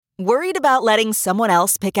Worried about letting someone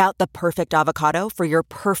else pick out the perfect avocado for your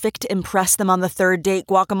perfect impress them on the third date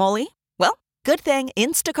guacamole? Well, good thing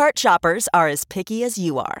Instacart shoppers are as picky as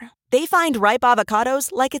you are. They find ripe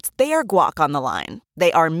avocados like it's their guac on the line.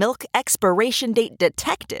 They are milk expiration date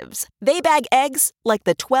detectives. They bag eggs like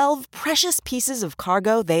the 12 precious pieces of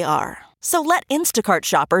cargo they are. So let Instacart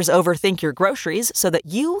shoppers overthink your groceries so that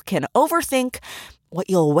you can overthink what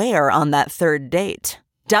you'll wear on that third date.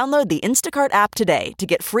 Download the Instacart app today to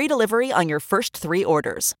get free delivery on your first 3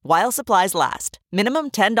 orders, while supplies last.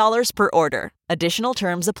 Minimum $10 per order. Additional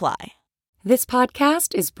terms apply. This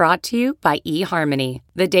podcast is brought to you by eHarmony,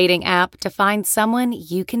 the dating app to find someone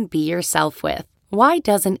you can be yourself with. Why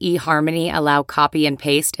doesn't eHarmony allow copy and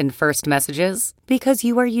paste in first messages? Because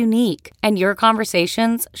you are unique, and your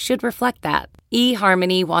conversations should reflect that.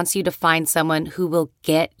 eHarmony wants you to find someone who will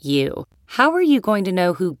get you. How are you going to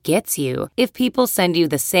know who gets you if people send you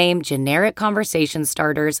the same generic conversation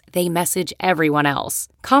starters they message everyone else?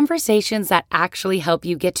 Conversations that actually help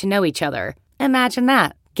you get to know each other. Imagine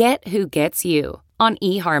that. Get who gets you on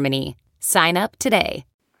eHarmony. Sign up today.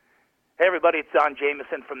 Hey everybody, it's Don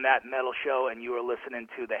Jameson from That Metal Show, and you are listening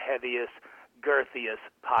to the heaviest, girthiest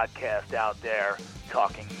podcast out there,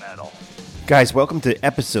 Talking Metal. Guys, welcome to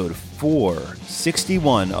episode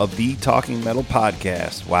 461 of the Talking Metal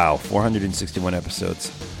Podcast. Wow, 461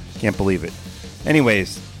 episodes. Can't believe it.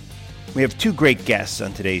 Anyways, we have 2 great guests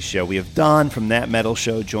on today's show. We have Don from That Metal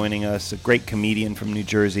Show joining us, a great comedian from New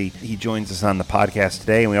Jersey. He joins us on the podcast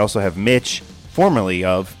today. And we also have Mitch, formerly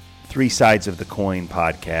of Three Sides of the Coin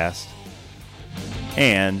podcast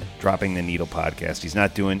and Dropping the Needle podcast. He's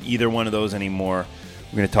not doing either one of those anymore.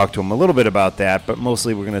 We're going to talk to him a little bit about that, but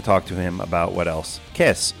mostly we're going to talk to him about what else?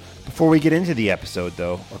 Kiss. Before we get into the episode,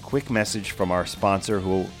 though, a quick message from our sponsor,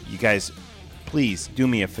 who you guys, please do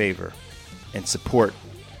me a favor and support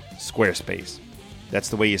Squarespace. That's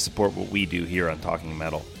the way you support what we do here on Talking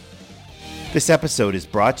Metal. This episode is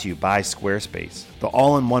brought to you by Squarespace, the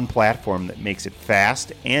all-in-one platform that makes it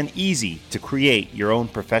fast and easy to create your own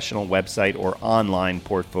professional website or online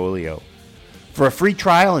portfolio. For a free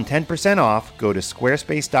trial and 10% off, go to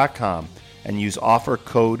squarespace.com and use offer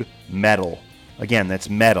code METAL. Again, that's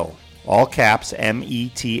METAL, all caps,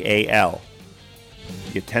 METAL.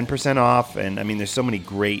 You get 10% off, and I mean, there's so many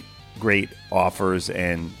great offers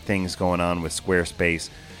and things going on with Squarespace.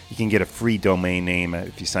 You can get a free domain name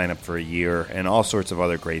if you sign up for a year, and all sorts of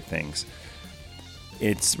other great things.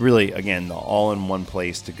 It's really, again, the all-in-one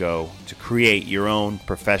place to go to create your own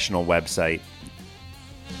professional website.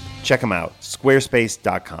 Check them out,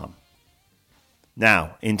 squarespace.com.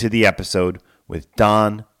 Now, into the episode with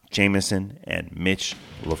Don Jameson and Mitch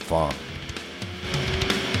LaFon.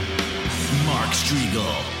 Mark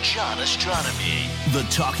Strigl, John Astronomy, the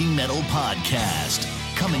Talking Metal Podcast,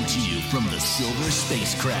 coming to you from the Silver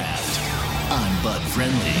Spacecraft. I'm Bud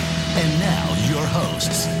Friendly, and now your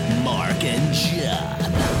hosts, Mark and John.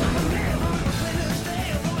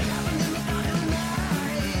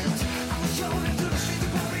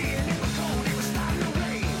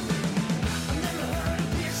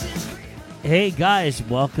 Hey guys,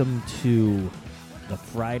 welcome to the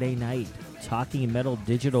Friday night Talking Metal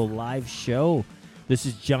Digital Live Show. This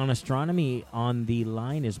is John Astronomy. On the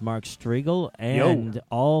line is Mark Strigl, and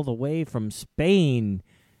all the way from Spain,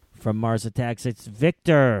 from Mars Attacks, it's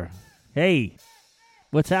Victor. Hey,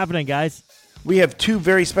 what's happening, guys? We have 2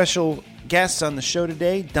 very special guests on the show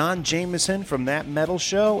today, Don Jameson from That Metal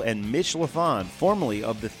Show and Mitch LaFon, formerly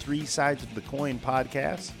of the Three Sides of the Coin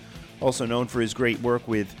podcast, also known for his great work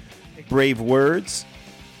with Brave Words.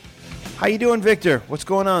 How you doing, Victor? What's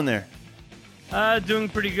going on there? Doing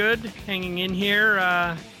pretty good. Hanging in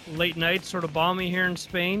here. Late night, sort of balmy here in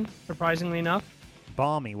Spain, surprisingly enough.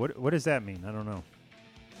 Balmy? What does that mean? I don't know.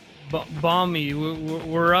 Balmy.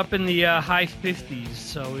 We're up in the high 50s,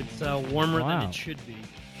 so it's warmer than it should be.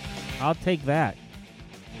 I'll take that.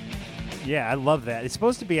 Yeah, I love that. It's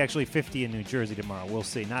supposed to be actually 50 in New Jersey tomorrow. We'll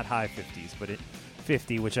see. Not high 50s, but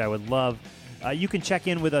 50, which I would love. You can check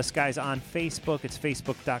in with us, guys, on Facebook. It's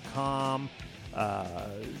facebook.com.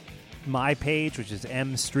 My page, which is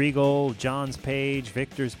M. Strigl, John's page,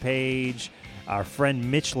 Victor's page. Our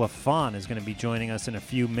friend Mitch LaFon is going to be joining us in a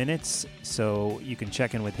few minutes, so you can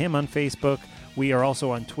check in with him on Facebook. We are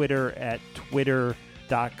also on Twitter at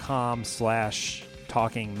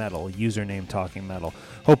twitter.com/talkingmetal, username Talking Metal.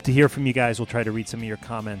 Hope to hear from you guys. We'll try to read some of your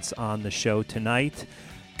comments on the show tonight.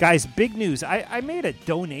 Guys, big news. I made a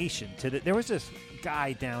donation to there was this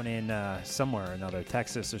guy down in somewhere or another,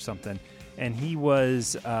 Texas or something, and he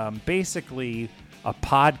was basically a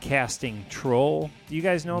podcasting troll. Do you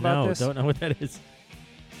guys know about this? No, don't know what that is.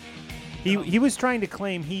 He was trying to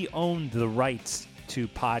claim he owned the rights to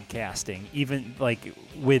podcasting, even like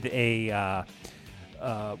with a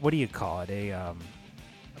what do you call it? A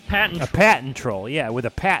patent troll. Yeah, with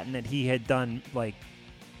a patent that he had done like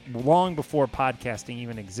long before podcasting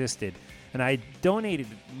even existed. And I donated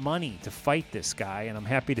money to fight this guy, and I'm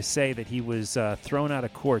happy to say that he was thrown out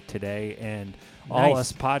of court today, and all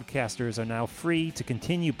us podcasters are now free to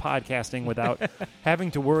continue podcasting without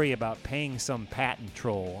having to worry about paying some patent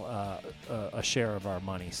troll a share of our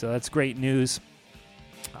money. So that's great news.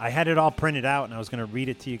 I had it all printed out, and I was going to read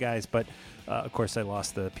it to you guys, but of course I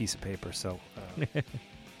lost the piece of paper. So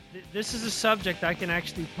this is a subject I can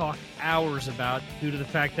actually talk hours about due to the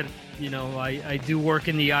fact that, I do work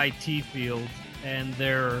in the IT field, and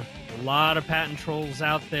there are a lot of patent trolls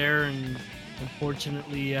out there, and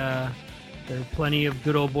unfortunately there are plenty of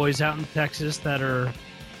good old boys out in Texas that are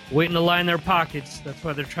waiting to line their pockets. That's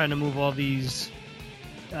why they're trying to move all these,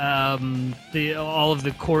 all of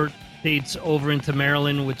the court dates over into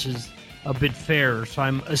Maryland, which is a bit fairer. So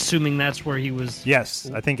I'm assuming that's where he was. Yes,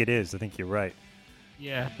 I think it is. I think you're right.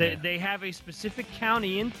 Yeah, they have a specific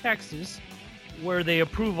county in Texas where they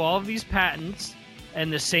approve all of these patents,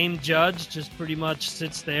 and the same judge just pretty much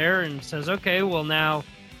sits there and says, okay, well now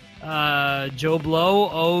Joe Blow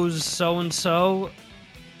owes so-and-so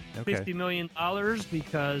 $50 million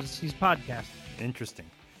because he's podcasting.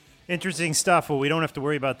 Interesting stuff. Well, we don't have to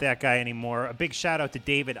worry about that guy anymore. A big shout out to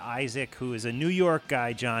David Isaac, who is a New York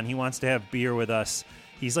guy, John. He wants to have beer with us.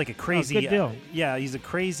 He's like a crazy, good deal. He's a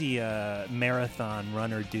crazy marathon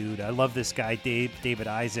runner dude. I love this guy, David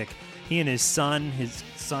Isaac. He and his son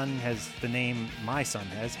has the name my son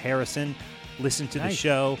has, Harrison, listen to the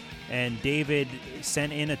show, and David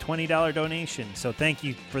sent in a $20 donation. So thank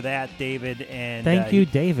you for that, David. And thank you,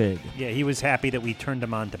 David. Yeah, he was happy that we turned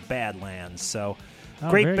him on to Badlands. So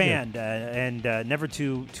great band, and never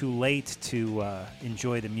too late to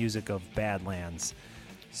enjoy the music of Badlands.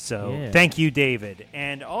 So thank you, David.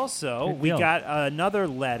 And also, we got another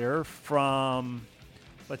letter from,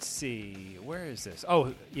 let's see, where is this?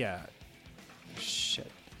 Oh, yeah. Shit.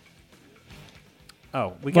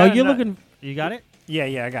 Oh, we got Well, you're looking, you got it?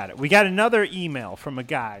 Yeah, I got it. We got another email from a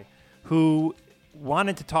guy who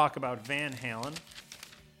wanted to talk about Van Halen.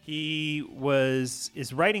 He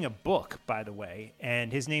is writing a book, by the way,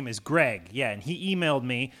 and his name is Greg. Yeah, and he emailed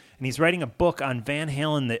me, and he's writing a book on Van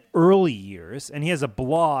Halen the early years, and he has a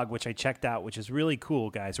blog, which I checked out, which is really cool,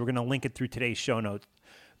 guys. We're going to link it through today's show notes,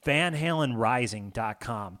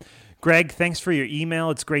 vanhalenrising.com. Greg, thanks for your email.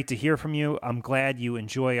 It's great to hear from you. I'm glad you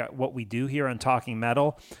enjoy what we do here on Talking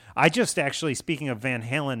Metal. I just actually, speaking of Van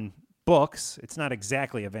Halen books, it's not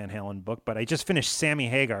exactly a Van Halen book, but I just finished Sammy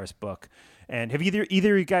Hagar's book. And have either of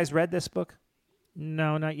you guys read this book?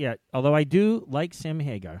 No, not yet. Although I do like Sammy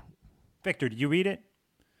Hagar. Victor, did you read it?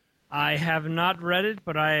 I have not read it,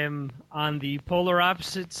 but I am on the polar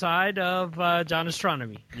opposite side of John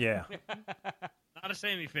Astronomy. Yeah. Not a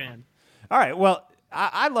Sammy fan. All right, well,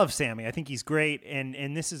 I love Sammy. I think he's great,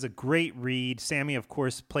 and this is a great read. Sammy, of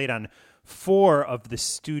course, played on 4 of the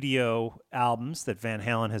studio albums that Van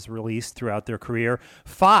Halen has released throughout their career.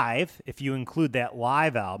 5, if you include that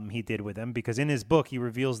live album he did with them, because in his book he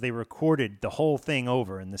reveals they recorded the whole thing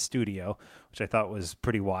over in the studio, which I thought was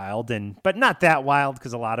pretty wild, but not that wild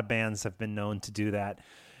because a lot of bands have been known to do that.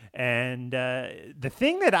 And the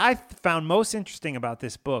thing that I found most interesting about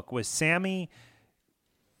this book was Sammy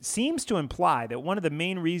seems to imply that one of the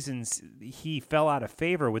main reasons he fell out of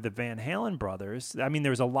favor with the Van Halen brothers, I mean,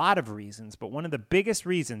 there's a lot of reasons, but one of the biggest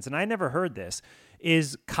reasons, and I never heard this,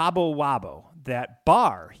 is Cabo Wabo, that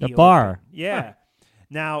bar. The bar. Opened. Yeah.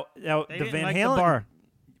 Huh. They the didn't Van like Halen. the bar.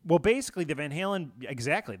 Well, basically, the Van Halen,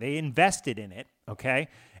 exactly. They invested in it, okay?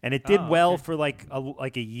 And it did well for like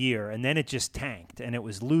a year, and then it just tanked, and it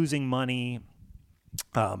was losing money.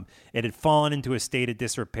 It had fallen into a state of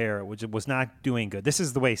disrepair, which was not doing good. This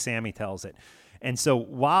is the way Sammy tells it. And so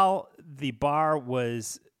while the bar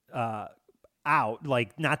was out,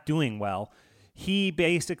 like not doing well, he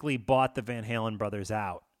basically bought the Van Halen brothers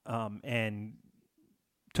out and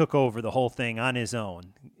took over the whole thing on his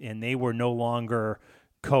own. And they were no longer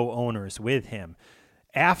co-owners with him.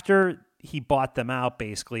 After he bought them out,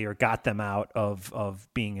 basically, or got them out of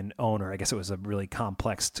being an owner. I guess it was a really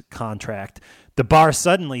complex contract. The bar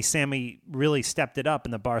suddenly, Sammy really stepped it up,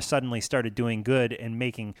 and the bar suddenly started doing good and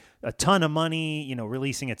making a ton of money,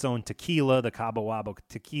 releasing its own tequila, the Cabo Wabo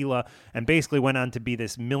tequila, and basically went on to be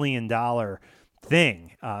this $1 million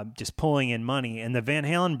thing, just pulling in money. And the Van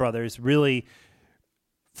Halen brothers really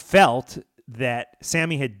felt that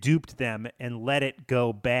Sammy had duped them and let it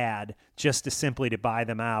go bad just to simply to buy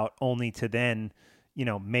them out, only to then,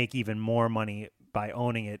 make even more money by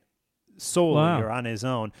owning it solely Wow. or on his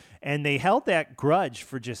own. And they held that grudge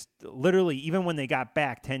for just literally, even when they got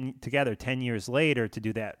back 10 years later to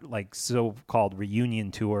do that like so-called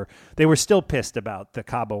reunion tour, they were still pissed about the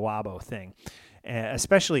Cabo Wabo thing.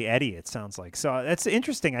 Especially Eddie, it sounds like. So that's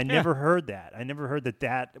interesting. I never heard that. I never heard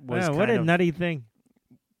that was what kind a of nutty thing.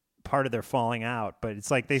 part of their falling out. But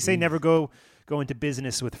it's like they say never go into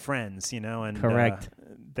business with friends, and Correct.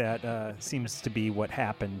 That seems to be what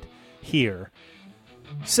happened here.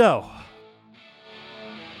 So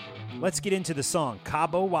let's get into the song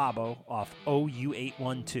Cabo Wabo off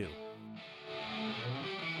OU812.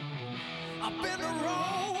 I've been to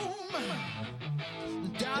Rome,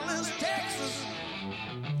 Dallas, Texas.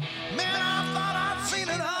 Man, I thought I'd seen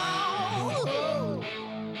it all.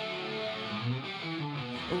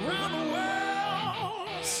 Around the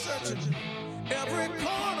world, searching every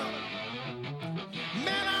corner.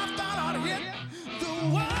 Man, I thought I'd hit the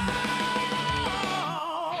wall.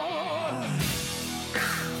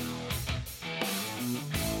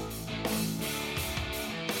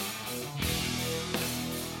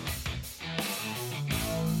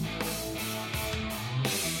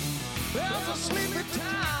 There's a sleepy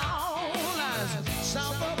town lies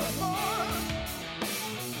south of the border.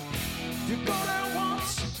 You go there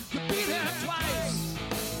once, you be there twice.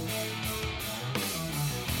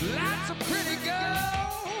 Lots of pretty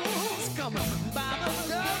girls coming by the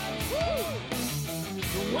dozen. The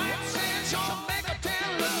white sand sure make a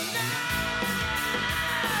town look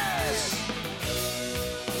nice.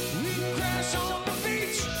 We crash on the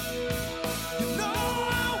beach. You know I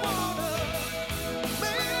wanna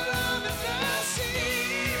make love in the sea.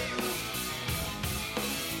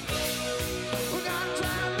 We got to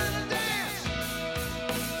try a little dance.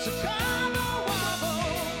 So Cabo Wabo,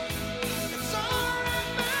 it's alright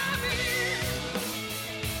by me.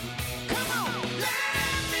 Come on,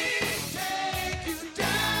 let me take you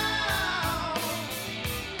down.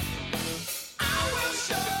 I will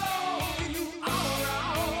show you all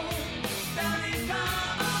around. Down in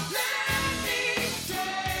Cabo, let me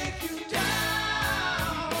take you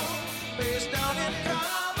down. Face down in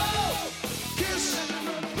Cabo, kissing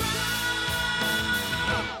the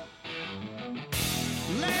ground.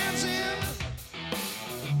 Lands in,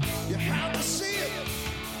 you have to see it.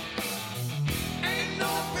 Ain't no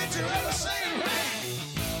picture of the same right.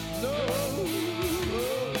 No,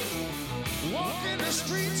 walking the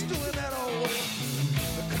streets doing that old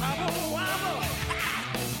the Cabo Wabo.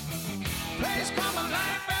 Place come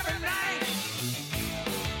alive every night.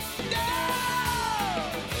 No,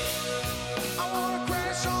 I wanna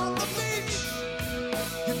crash on the beach.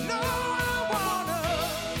 You know I wanna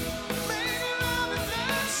make love in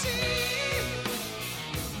the sea.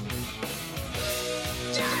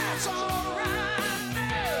 Yeah, it's alright.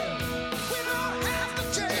 We don't have to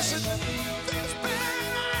chase it. Things been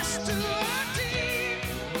nice to a team.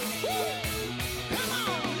 Come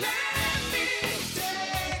on, let me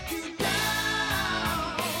take you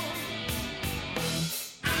down.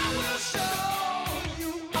 I will show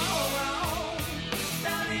you all around.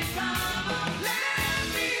 Down in Cabo, let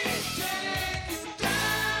me take you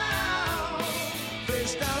down.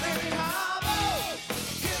 Face down in Cabo,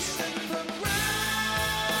 kissing the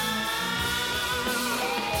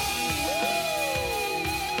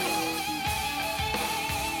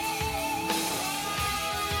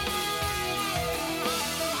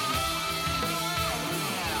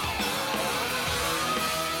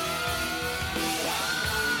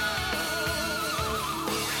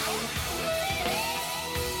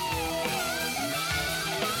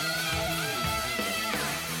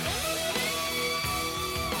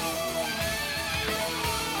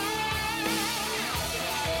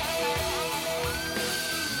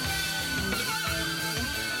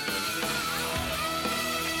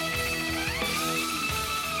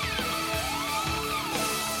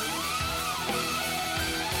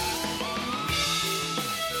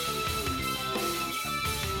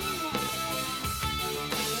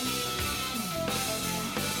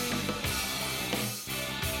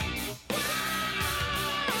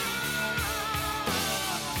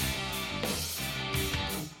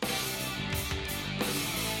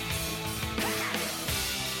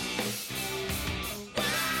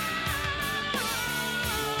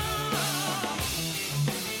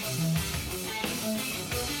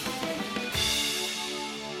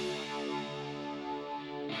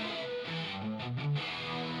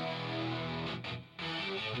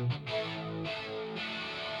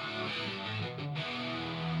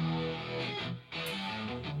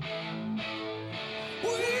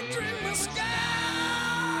we dream the sky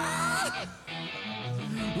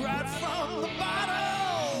right from the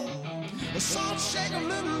bottom. A salt shake, a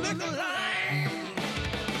little liquor lime.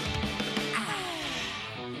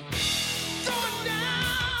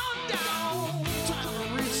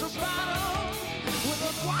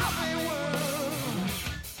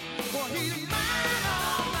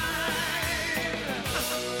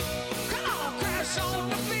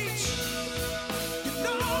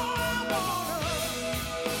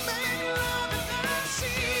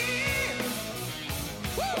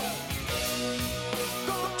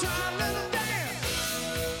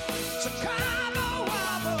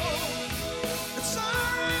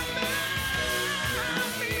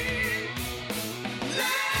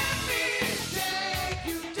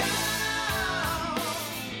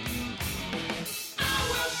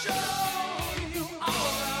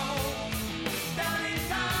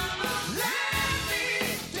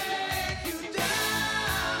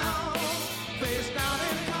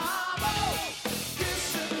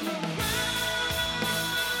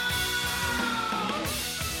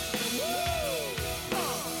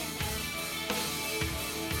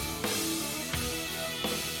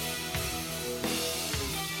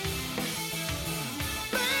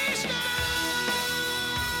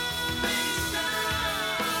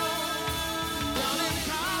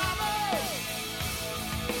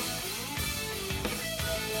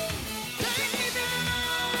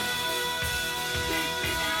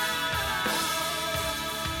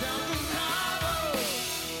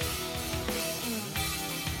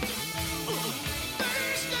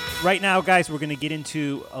 Right now, guys, we're going to get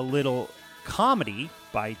into a little comedy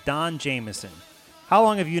by Don Jamieson. How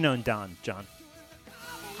long have you known Don, John?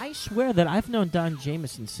 I swear that I've known Don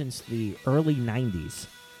Jamieson since the early 90s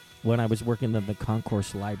when I was working in the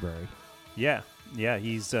Concourse Library. Yeah,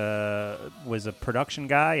 he's was a production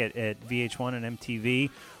guy at VH1 and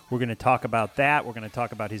MTV. We're going to talk about that. We're going to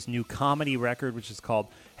talk about his new comedy record, which is called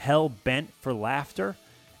Hell Bent for Laughter.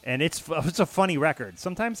 And it's a funny record.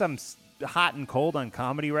 Sometimes I'm hot and cold on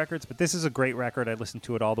comedy records, but this is a great record. I listened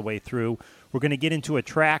to it all the way through. We're going to get into a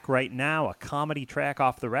track right now, a comedy track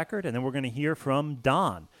off the record, and then we're going to hear from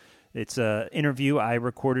Don. It's an interview I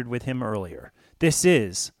recorded with him earlier. This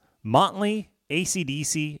is Motley,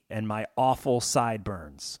 AC/DC, and My Awful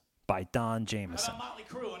Sideburns by Don Jamieson. How about Motley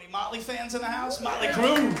Crue? Any Motley fans in the house? Motley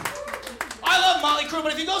Crue. I love Motley Crue,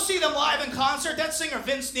 but if you go see them live in concert, that singer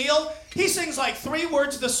Vince Neil, he sings like 3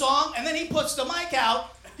 words of the song, and then he puts the mic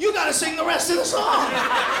out. You got to sing the rest of the song.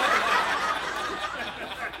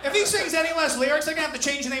 If he sings any less lyrics, they're going to have to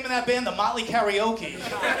change the name of that band to Motley Karaoke.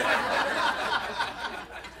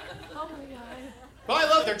 But I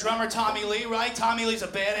love their drummer, Tommy Lee, right? Tommy Lee's a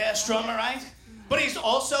badass drummer, right? But he's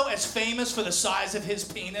also as famous for the size of his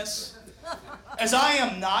penis as I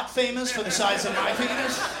am not famous for the size of my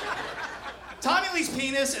penis. Tommy Lee's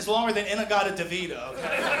penis is longer than In-A-Gadda-Da-Vida,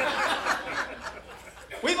 okay?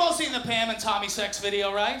 We've all seen the Pam and Tommy sex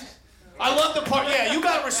video, right? I love the part, yeah, you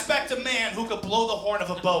gotta respect a man who could blow the horn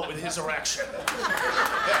of a boat with his erection.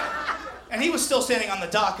 Yeah. And he was still standing on the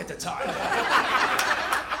dock at the time.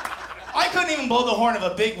 I couldn't even blow the horn of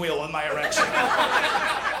a big wheel with my erection.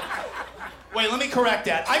 Wait, let me correct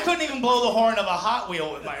that. I couldn't even blow the horn of a Hot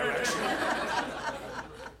Wheel with my erection.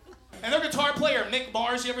 And their guitar player, Mick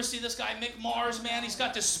Mars, you ever see this guy, Mick Mars, man? He's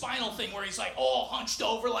got this spinal thing where he's like all hunched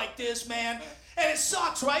over like this, man. And it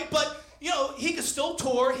sucks, right? But, you know, he can still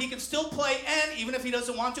tour, he can still play, and even if he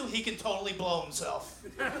doesn't want to, he can totally blow himself.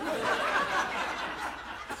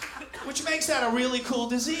 Which makes that a really cool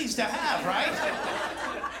disease to have, right?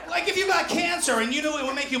 Like if you got cancer and you knew it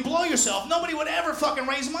would make you blow yourself, nobody would ever fucking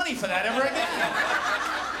raise money for that ever again.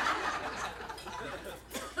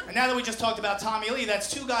 And now that we just talked about Tommy Lee, that's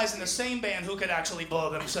 2 guys in the same band who could actually blow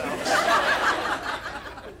themselves.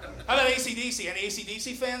 How about AC/DC? Any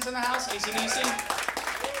AC/DC fans in the house? AC/DC?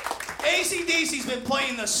 AC/DC's been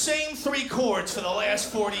playing the same 3 chords for the last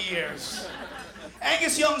 40 years.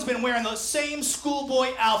 Angus Young's been wearing the same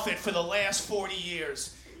schoolboy outfit for the last 40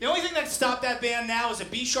 years. The only thing that stopped that band now is a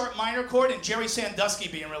B-sharp minor chord and Jerry Sandusky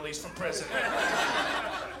being released from prison.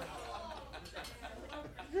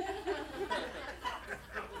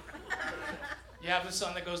 You have the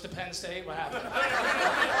son that goes to Penn State? What happened?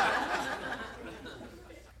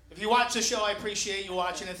 If you watch the show, I appreciate you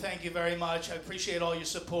watching it. Thank you very much. I appreciate all your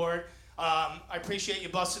support. I appreciate you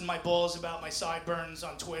busting my balls about my sideburns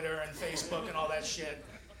on Twitter and Facebook and all that shit.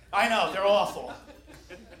 I know, they're awful.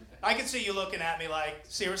 I can see you looking at me like,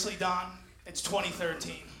 seriously, Don? It's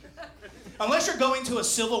 2013. Unless you're going to a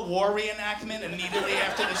Civil War reenactment immediately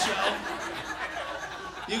after the show,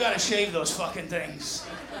 you gotta shave those fucking things.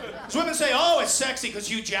 So women say, oh, it's sexy because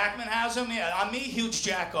Hugh Jackman has them. Yeah, on me, huge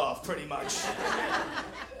jack off, pretty much.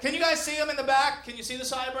 Can you guys see them in the back? Can you see the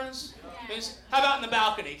sideburns? Please? How about in the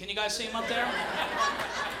balcony? Can you guys see them up there?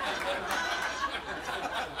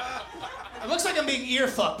 It looks like I'm being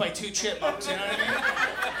ear-fucked by 2 chipmunks, you know what I mean?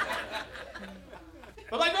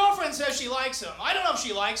 But my girlfriend says she likes them. I don't know if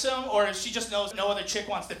she likes them or if she just knows no other chick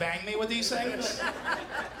wants to bang me with these things.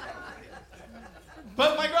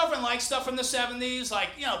 But my girlfriend likes stuff from the 70s, like,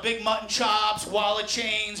 you know, big mutton chops, wallet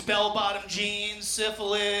chains, bell-bottom jeans,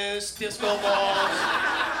 syphilis, disco balls,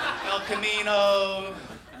 El Camino,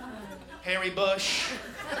 Harry Bush.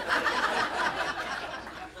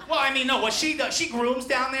 Well, I mean, no, what she does, she grooms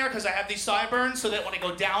down there because I have these sideburns so that when I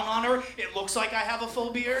go down on her, it looks like I have a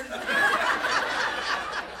full beard.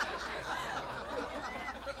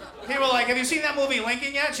 People are like, have you seen that movie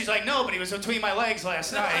Lincoln yet? She's like, no, but he was between my legs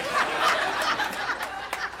last night.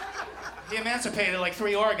 He emancipated like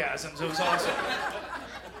 3 orgasms. It was awesome.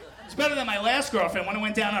 It's better than my last girlfriend. When I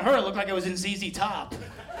went down on her, it looked like I was in ZZ Top.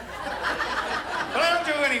 But I don't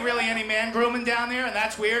do any man grooming down there, and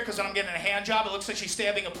that's weird because when I'm getting a hand job, it looks like she's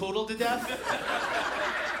stabbing a poodle to death.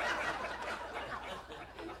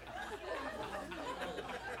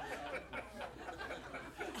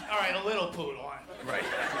 All right, a little poodle. Right.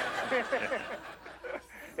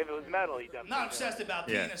 If it was metal, he'd definitely. I'm not obsessed about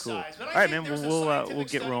penis cool. size. But All right, man, we'll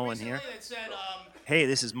get rolling here. Hey,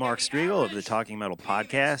 this is Mark Striegel of the Talking Metal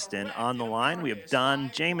Podcast, and on the line we have Don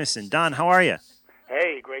Jamieson. Don, how are you?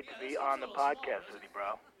 Hey, great to be on the podcast with you,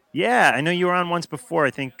 bro. Yeah, I know you were on once before.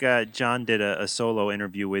 I think John did a solo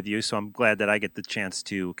interview with you, so I'm glad that I get the chance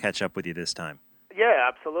to catch up with you this time. Yeah,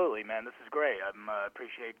 absolutely, man. This is great. I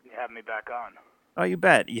appreciate you having me back on. Oh, you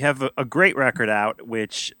bet. You have a great record out,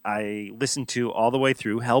 which I listened to all the way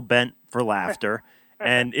through, Hell Bent for Laughter.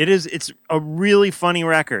 And it's a really funny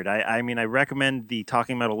record. I mean, I recommend the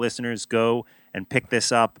Talking Metal listeners go and pick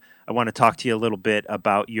this up. I want to talk to you a little bit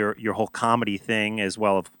about your whole comedy thing as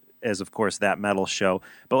well as of course, that metal show.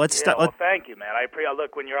 But let's Yeah, start. well, thank you, man.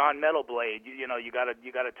 Look, when you're on Metal Blade, you know, you gotta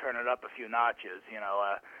turn it up a few notches.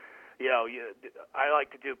 I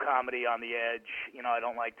like to do comedy on the edge. You know, I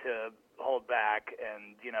don't like to hold back.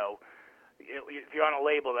 And you know, if you're on a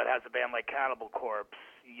label that has a band like Cannibal Corpse,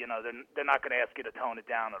 you know, they're not going to ask you to tone it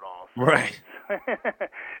down at all. So Right.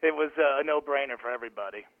 It was a no-brainer for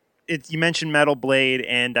everybody. You mentioned Metal Blade,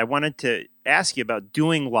 and I wanted to ask you about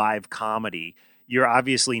doing live comedy. You're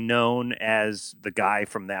obviously known as the guy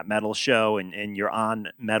from that metal show, and you're on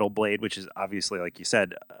Metal Blade, which is obviously, like you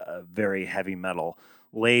said, a very heavy metal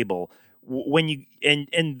label. When you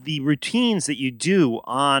and the routines that you do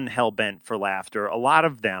on Hellbent for Laughter, a lot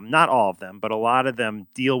of them, not all of them, but a lot of them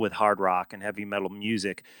deal with hard rock and heavy metal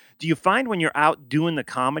music. Do you find when you're out doing the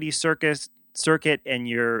comedy circuit and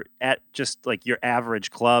you're at just like your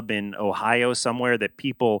average club in Ohio somewhere that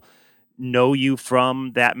people know you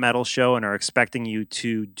from that metal show and are expecting you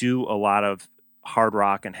to do a lot of hard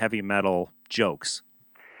rock and heavy metal jokes?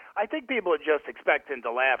 I think people are just expecting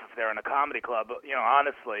to laugh if they're in a comedy club. You know,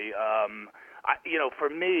 honestly, for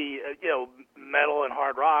me, metal and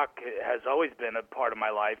hard rock has always been a part of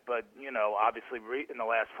my life, but, you know, obviously in the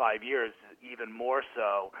last 5 years, even more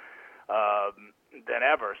so than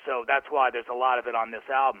ever. So that's why there's a lot of it on this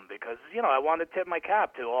album, because, you know, I want to tip my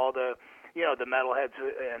cap to all the metalheads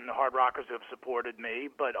and hard rockers who have supported me,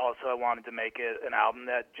 but also I wanted to make it an album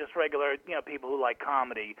that just regular, people who like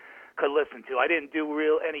comedy could listen to. I didn't do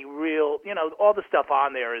any real, all the stuff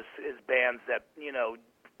on there is bands that,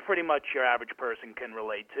 pretty much your average person can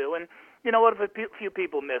relate to. And, you know what, if a few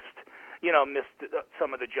people missed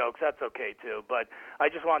some of the jokes, that's okay too. But I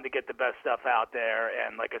just wanted to get the best stuff out there.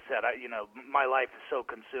 And like I said, my life is so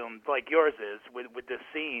consumed, like yours is, with this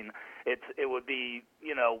scene. It would be,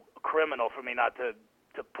 criminal for me not to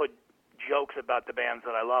put jokes about the bands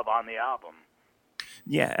that I love on the album.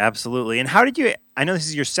 Yeah, absolutely. And how did you, I know this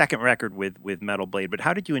is your second record with Metal Blade, but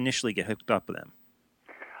how did you initially get hooked up with them?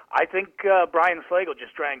 I think Brian Slagle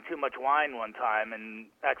just drank too much wine one time and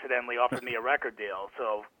accidentally offered me a record deal.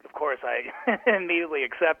 So, of course, I immediately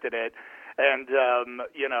accepted it. And,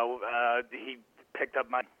 he picked up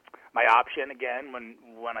my option again when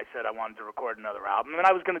I said I wanted to record another album. And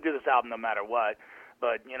I was going to do this album no matter what.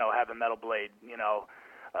 But, having Metal Blade,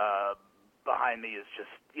 behind me is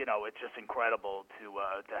just, it's just incredible to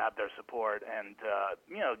have their support. And,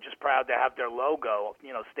 just proud to have their logo,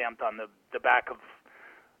 stamped on the back of,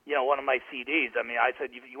 one of my CDs. I mean, I said,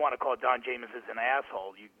 you want to call Don Jamieson an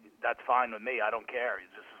asshole, that's fine with me. I don't care.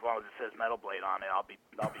 Just as long as it says Metal Blade on it, I'll be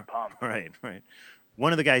pumped. Right.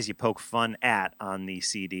 One of the guys you poke fun at on the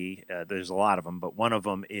CD, there's a lot of them, but one of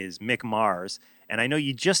them is Mick Mars. And I know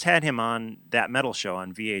you just had him on that metal show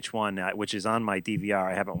on VH1, which is on my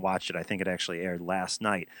DVR. I haven't watched it. I think it actually aired last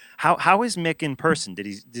night. How is Mick in person?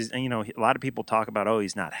 A lot of people talk about,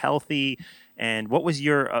 he's not healthy. And what was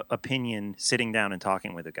your opinion sitting down and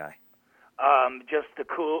talking with the guy? Just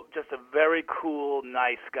a very cool,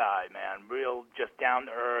 nice guy, man. Real, just down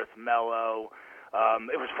to earth, mellow.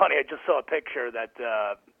 It was funny. I just saw a picture that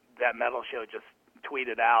that metal show just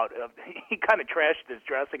tweeted out. He kind of trashed his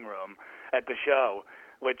dressing room at the show,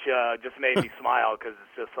 which just made me smile, because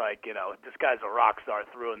it's just like, this guy's a rock star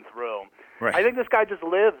through and through. Right. I think this guy just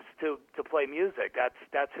lives to play music.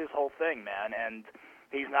 That's his whole thing, man. And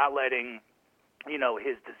he's not letting,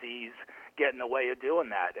 his disease get in the way of doing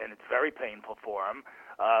that, and it's very painful for him.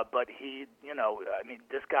 But he,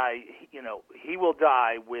 this guy, he will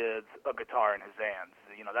die with a guitar in his hands.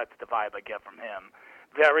 That's the vibe I get from him.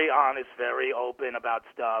 Very honest, very open about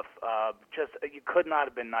stuff. You could not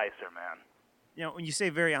have been nicer, man. When you say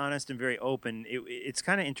very honest and very open, it's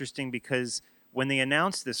kind of interesting, because when they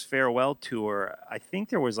announced this farewell tour, I think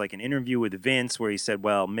there was like an interview with Vince where he said,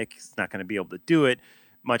 well, Mick's not going to be able to do it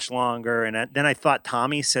much longer. And then I thought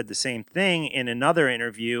Tommy said the same thing in another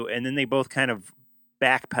interview, and then they both kind of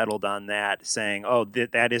backpedaled on that, saying,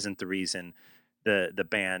 that isn't the reason the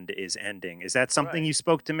band is ending. Is that something you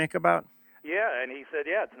spoke to Mick about? Yeah, and he said,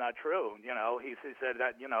 it's not true. He said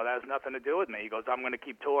that, that has nothing to do with me. He goes, I'm going to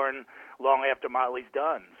keep touring long after Motley's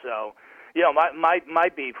done. So, my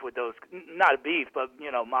beef with those, not a beef, but,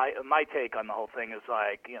 my take on the whole thing is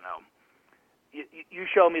like, you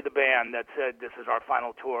show me the band that said this is our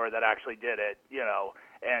final tour that actually did it,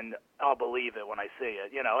 and I'll believe it when I see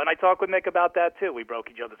it, And I talked with Mick about that too. We broke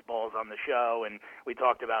each other's balls on the show, and we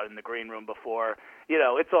talked about it in the green room before.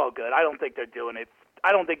 It's all good. I don't think they're doing it.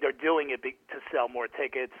 I don't think they're doing it to sell more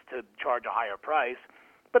tickets, to charge a higher price.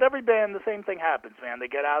 But every band, the same thing happens, man. They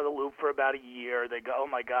get out of the loop for about a year. They go, oh,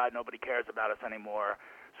 my God, nobody cares about us anymore.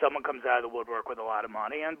 Someone comes out of the woodwork with a lot of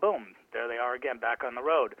money, and boom, there they are again, back on the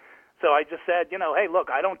road. So I just said, hey, look,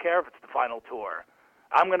 I don't care if it's the final tour.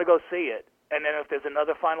 I'm going to go see it. And then if there's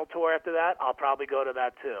another final tour after that, I'll probably go to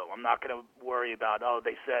that too. I'm not going to worry about,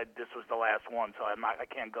 they said this was the last one, so I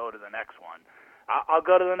can't go to the next one. I'll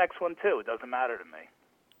go to the next one too. It doesn't matter to me.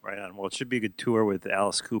 Right on. Well, it should be a good tour with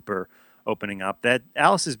Alice Cooper opening up. That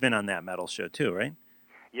Alice has been on that metal show too, right?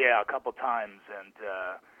 Yeah, a couple times, and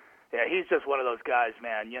he's just one of those guys,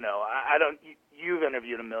 man. I don't. You've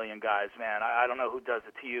interviewed a million guys, man. I don't know who does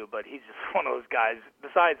it to you, but he's just one of those guys.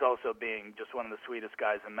 Besides also being just one of the sweetest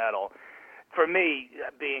guys in metal, for me,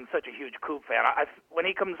 being such a huge Coop fan, when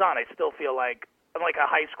he comes on, I still feel like I'm like a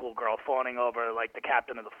high school girl fawning over like the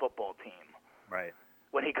captain of the football team. Right.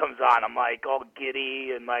 When he comes on, I'm like all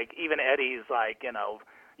giddy, and like even Eddie's like,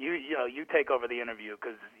 you take over the interview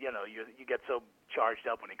because you get so charged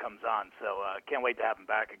up when he comes on. So can't wait to have him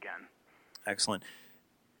back again. Excellent.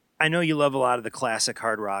 I know you love a lot of the classic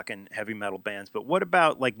hard rock and heavy metal bands, but what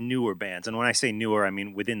about like newer bands? And when I say newer, I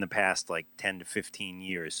mean within the past like 10 to 15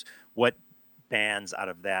 years. What bands out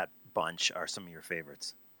of that bunch are some of your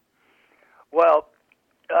favorites? Well,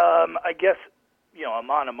 I guess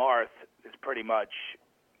Amon Amarth is pretty much,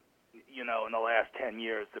 in the last 10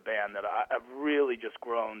 years, the band that I've really just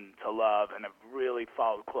grown to love and have really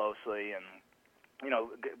followed closely. And,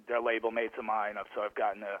 they're label mates of mine, so I've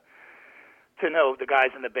gotten to know the guys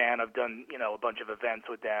in the band. I've done, a bunch of events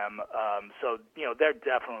with them. So, they're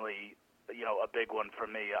definitely, a big one for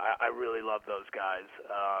me. I really love those guys.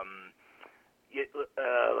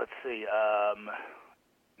 Let's see.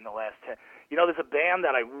 In the last 10, there's a band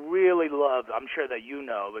that I really love. I'm sure that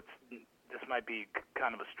this might be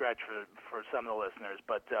kind of a stretch for some of the listeners,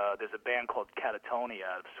 but there's a band called Katatonia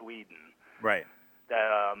out of Sweden. Right. That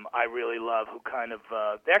I really love, who kind of,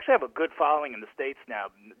 they actually have a good following in the States now.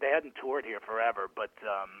 They hadn't toured here forever, but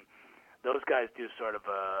those guys do sort of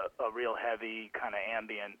a real heavy kind of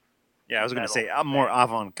ambient. Yeah, I was going to say, I'm more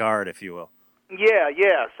avant-garde, if you will. Yeah.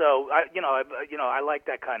 So I like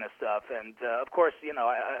that kind of stuff, and of course,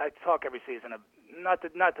 I talk every season of not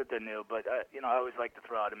that they're new, but I always like to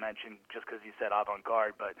throw out a mention just because you said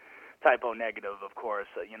avant-garde, but Typo Negative, of course,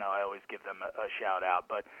 I always give them a shout out.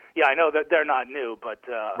 But yeah, I know that they're not new, but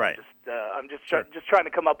right. I'm just trying to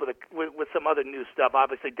come up with some other new stuff.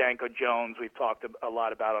 Obviously, Danko Jones, we've talked a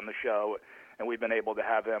lot about on the show, and we've been able to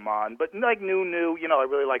have them on. But like new, I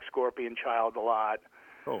really like Scorpion Child a lot.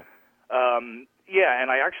 Cool. Yeah,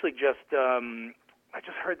 and I actually just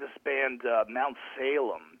heard this band, Mount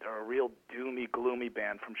Salem. They're a real doomy, gloomy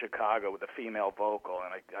band from Chicago with a female vocal,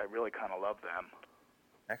 and I really kind of love them.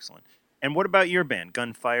 Excellent. And what about your band,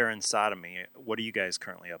 Gunfire and Sodomy? What are you guys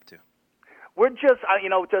currently up to? We're just,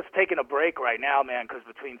 just taking a break right now, man, because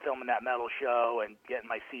between filming that metal show and getting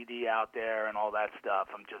my CD out there and all that stuff,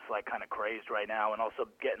 I'm just like kind of crazed right now, and also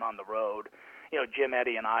getting on the road. Jim,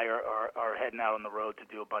 Eddie, and I are heading out on the road to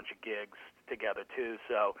do a bunch of gigs together too.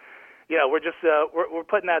 So, we're just we're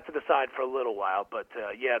putting that to the side for a little while. But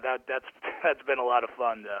that's been a lot of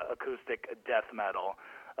fun, acoustic death metal,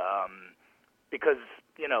 because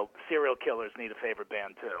serial killers need a favorite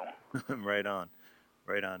band too. Right on.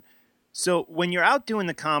 So when you're out doing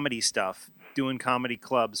the comedy stuff, doing comedy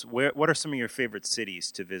clubs, what are some of your favorite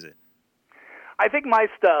cities to visit? I think my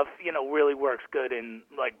stuff, really works good in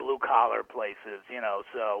like blue collar places,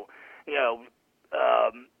 so,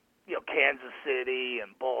 Kansas City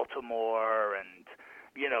and Baltimore and,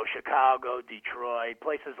 Chicago, Detroit,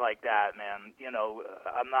 places like that, man.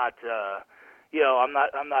 I'm not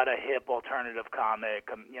a hip alternative comic.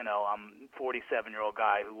 I'm 47-year-old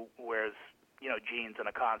guy who wears, jeans and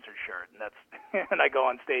a concert shirt, and and I go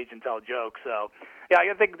on stage and tell jokes. So, yeah,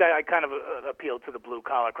 I think that I kind of appeal to the blue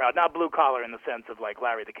collar crowd. Not blue collar in the sense of like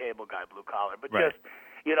Larry the Cable Guy blue collar, but right. Just,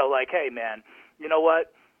 like, hey, man, you know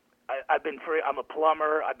what? I'm a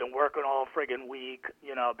plumber. I've been working all friggin' week.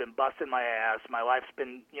 I've been busting my ass. My life's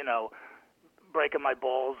been, breaking my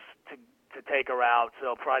balls to take her out.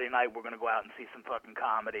 So Friday night we're gonna go out and see some fucking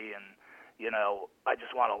comedy, and I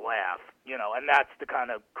just want to laugh. And that's the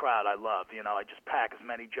kind of crowd I love. I just pack as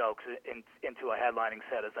many jokes into a headlining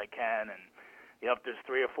set as I can, and if there's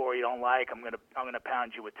 3 or 4 you don't like, I'm gonna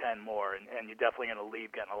pound you with 10 more, and you're definitely gonna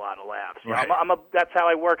leave getting a lot of laughs. Right. That's how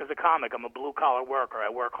I work as a comic. I'm a blue collar worker. I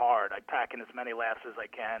work hard. I pack in as many laughs as I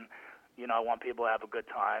can. I want people to have a good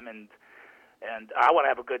time, and I want to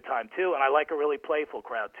have a good time too. And I like a really playful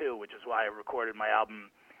crowd too, which is why I recorded my album,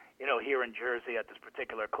 here in Jersey at this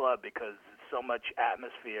particular club, because there's so much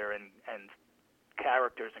atmosphere and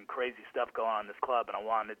characters and crazy stuff going on in this club, and I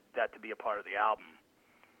wanted that to be a part of the album.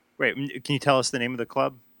 Wait, can you tell us the name of the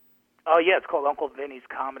club? Oh, yeah, it's called Uncle Vinny's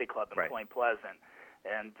Comedy Club in Right. Point Pleasant.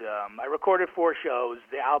 And I recorded 4 shows.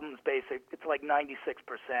 The album's basic. It's like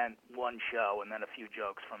 96% one show and then a few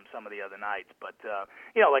jokes from some of the other nights. But,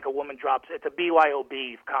 like a woman drops, it's a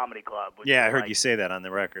BYOB comedy club. Which Yeah, I is heard like, you say that on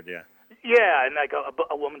the record, yeah. Yeah, and like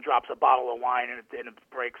a woman drops a bottle of wine and it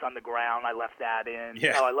breaks on the ground. I left that in.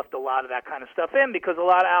 Yeah. I left a lot of that kind of stuff in because a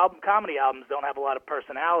lot of comedy albums don't have a lot of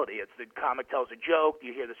personality. It's the comic tells a joke,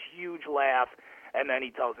 you hear this huge laugh, and then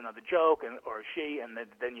he tells another joke, or she, and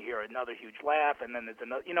then you hear another huge laugh, and then there's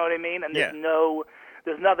another. You know what I mean? And Yeah.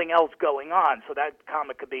 there's nothing else going on. So that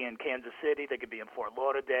comic could be in Kansas City, they could be in Fort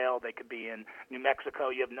Lauderdale, they could be in New Mexico.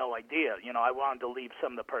 You have no idea. I wanted to leave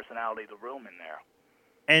some of the personality of the room in there.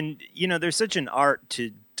 And, there's such an art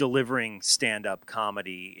to delivering stand-up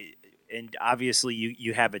comedy, and obviously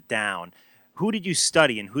you have it down. Who did you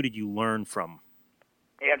study and who did you learn from?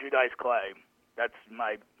 Andrew Dice Clay. That's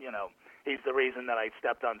my, he's the reason that I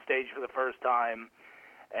stepped on stage for the first time.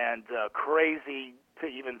 And crazy to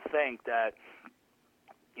even think that,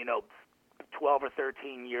 12 or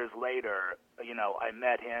 13 years later, I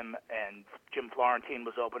met him, and Jim Florentine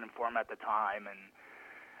was opening for him at the time, and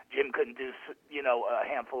Jim couldn't do, a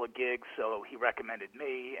handful of gigs, so he recommended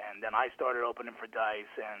me, and then I started opening for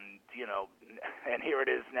Dice, and, and here it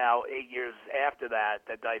is now, 8 years after that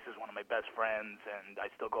Dice is one of my best friends, and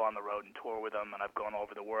I still go on the road and tour with him, and I've gone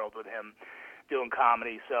over the world with him doing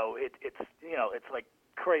comedy, so it's like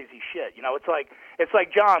crazy shit. It's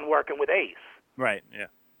like John working with Ace. Right,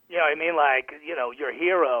 yeah. You know what I mean? Like, your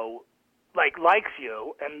hero, likes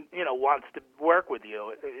you and, wants to work with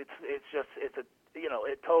you.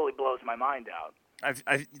 It totally blows my mind out.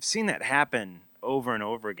 I've seen that happen over and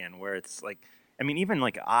over again where it's like, even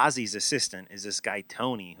like Ozzy's assistant is this guy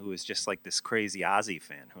Tony, who is just like this crazy Ozzy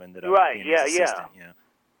fan who ended up being his assistant,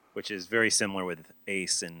 which is very similar with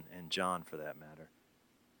Ace and John for that matter.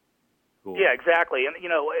 Cool. Yeah, exactly. And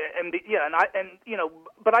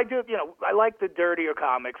but I do, I like the dirtier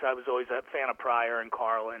comics. I was always a fan of Pryor and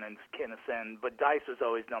Carlin and Kinison, but Dice was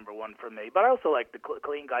always number one for me. But I also like the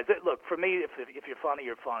clean guys. Look, for me, if you're funny,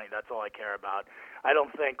 you're funny. That's all I care about. I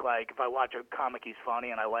don't think like if I watch a comic, he's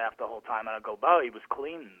funny, and I laugh the whole time, and I go, "Oh, he was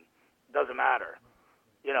clean." Doesn't matter.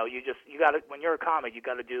 You got to when you're a comic, you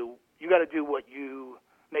got to do what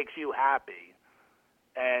makes you happy.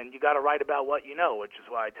 And you got to write about what you know, which is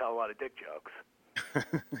why I tell a lot of dick jokes.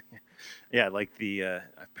 Yeah, like the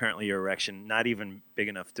apparently your erection not even big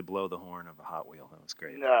enough to blow the horn of a Hot Wheel. That was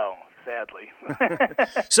great. No, sadly.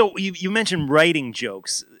 So you mentioned writing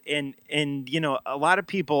jokes, and a lot of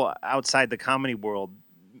people outside the comedy world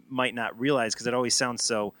might not realize because it always sounds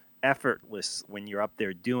so effortless when you're up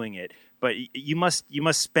there doing it. But you must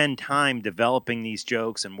spend time developing these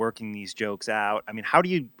jokes and working these jokes out. How do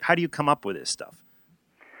you come up with this stuff?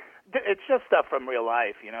 It's just stuff from real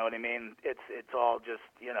life, you know what I mean? It's all just,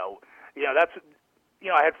 that's,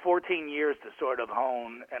 I had 14 years to sort of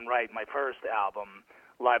hone and write my first album,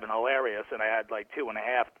 Live and Hilarious, and I had like 2.5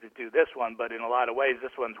 to do this one, but in a lot of ways,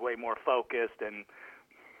 this one's way more focused, and,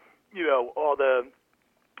 all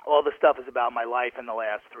the stuff is about my life in the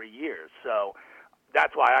last 3 years. So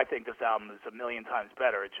that's why I think this album is a million times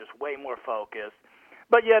better. It's just way more focused.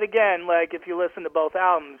 But yet again, like if you listen to both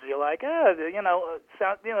albums, you're like,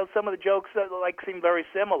 some of the jokes seem very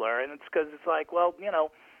similar, and it's because it's like, well,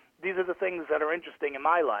 these are the things that are interesting in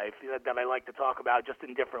my life that I like to talk about, just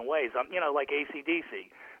in different ways. Like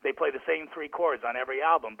AC/DC, they play the same 3 chords on every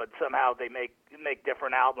album, but somehow they make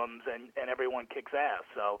different albums, and everyone kicks ass.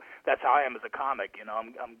 So that's how I am as a comic.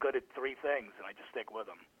 I'm good at 3 things, and I just stick with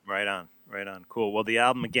them. Right on. Cool. Well, the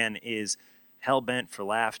album again is Hellbent for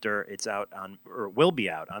Laughter. It's out or will be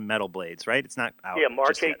out on Metal Blades, right? It's not out. Yeah,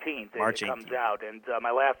 March just 18th. Yet. March it comes 18th. out, and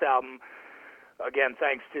my last album. Again,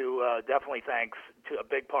 definitely thanks to a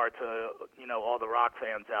big part to all the rock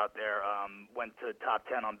fans out there. Went to top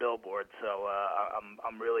 10 on Billboard, so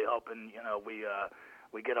I'm really hoping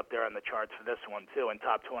we get up there on the charts for this one too, and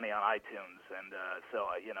top 20 on iTunes, and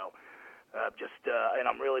and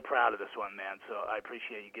I'm really proud of this one, man. So I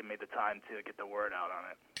appreciate you giving me the time to get the word out on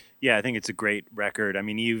it. Yeah, I think it's a great record.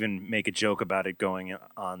 You even make a joke about it going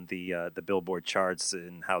on the Billboard charts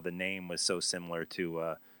and how the name was so similar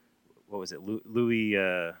to what was it, Louis?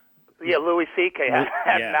 Yeah, Louis C.K. had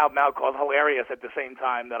yeah. an album out called Hilarious at the same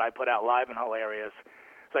time that I put out Live and Hilarious.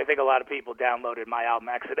 So I think a lot of people downloaded my album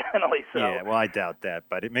accidentally. So. Yeah, well, I doubt that,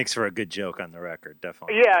 but it makes for a good joke on the record,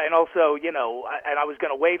 definitely. Yeah, and also, I was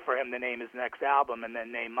going to wait for him to name his next album and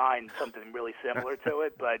then name mine something really similar to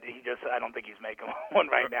it, but I don't think he's making one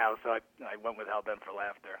right now, so I went with Hell Bent for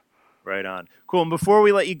Laughter. Right on. Cool. And before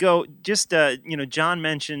we let you go, just, John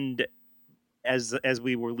mentioned as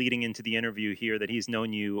we were leading into the interview here that he's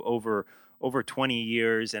known you over 20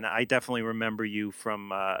 years, and I definitely remember you from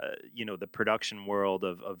the production world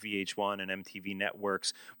of VH1 and MTV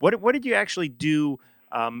networks. What did you actually do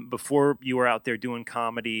before you were out there doing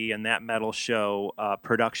comedy and that metal show,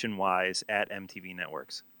 production wise, at MTV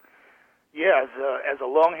networks? Yeah, as a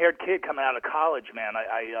long-haired kid coming out of college, man,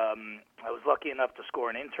 I was lucky enough to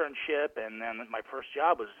score an internship, and then my first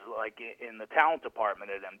job was like in the talent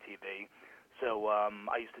department at MTV. So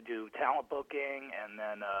I used to do talent booking, and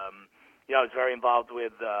then I was very involved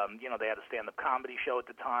with they had a stand-up comedy show at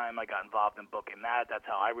the time. I got involved in booking that. That's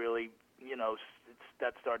how I really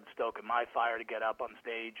that started stoking my fire to get up on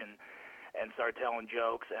stage and start telling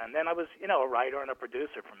jokes. And then I was a writer and a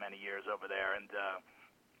producer for many years over there, and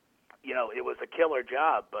it was a killer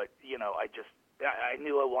job, but I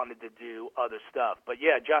knew I wanted to do other stuff. But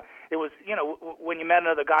yeah, John, it was when you met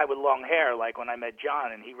another guy with long hair, like when I met John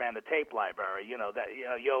and he ran the tape library, you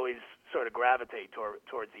always sort of gravitate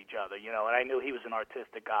towards each other, and I knew he was an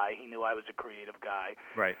artistic guy. He knew I was a creative guy.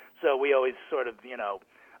 Right. So we always sort of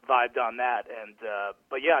vibed on that, and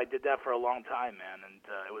but yeah, I did that for a long time, man, and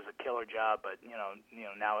it was a killer job. But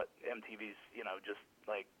now MTV's just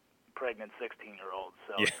like pregnant 16-year-olds.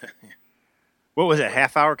 So. Yeah. What was it,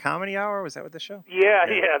 half-hour comedy hour? Was that what the show? Yeah,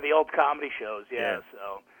 the old comedy shows, yeah.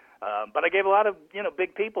 So, but I gave a lot of,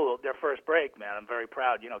 big people their first break, man. I'm very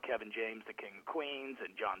proud. Kevin James, the King of Queens,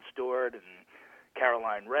 and Jon Stewart, and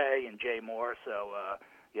Caroline Ray, and Jay Moore. So,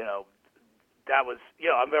 that was,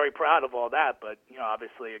 I'm very proud of all that. But,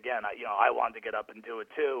 obviously, again, I wanted to get up and do it,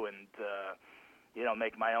 too, and,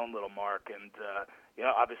 make my own little mark. And,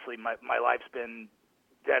 obviously, my life's been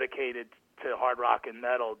dedicated to hard rock and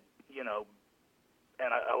metal,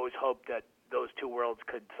 and I always hoped that those two worlds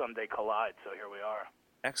could someday collide, so here we are.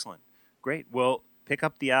 Excellent. Great. Well, pick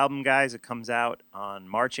up the album, guys. It comes out on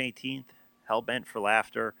March 18th, Hell Bent for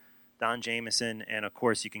Laughter, Don Jamieson, and, of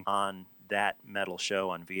course, you can on that metal show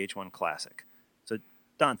on VH1 Classic. So,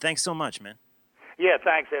 Don, thanks so much, man. Yeah,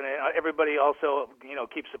 thanks. And everybody also,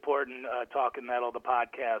 keep supporting Talking Metal, the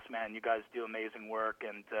podcast, man. You guys do amazing work,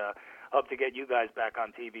 and hope to get you guys back on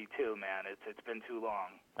TV too, man. It's been too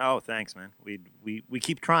long. Oh, thanks, man. We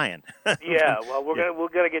keep trying. Yeah, well, we're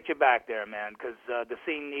gonna get you back there, man, because the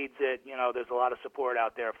scene needs it. There's a lot of support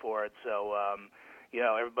out there for it. So,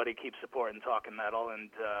 everybody keep supporting Talking Metal, and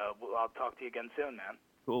I'll talk to you again soon, man.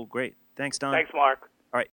 Cool, great. Thanks, Don. Thanks, Mark.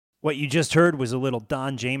 All right. What you just heard was a little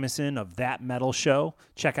Don Jamieson of That Metal Show.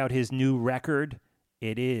 Check out his new record.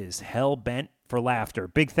 It is Hell Bent for Laughter.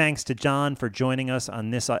 Big thanks to John for joining us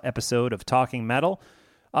on this episode of Talking Metal.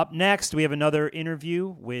 Up next, we have another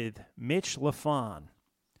interview with Mitch Lafon,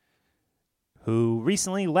 who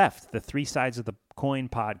recently left the Three Sides of the Coin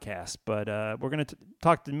podcast. But we're going to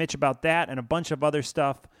talk to Mitch about that and a bunch of other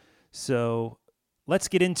stuff. So let's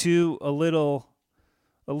get into a little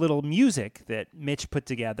music that Mitch put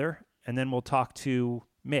together, and then we'll talk to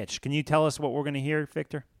Mitch. Can you tell us what we're going to hear,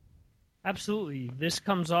 Victor? Absolutely. This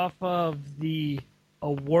comes off of A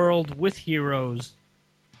World with Heroes,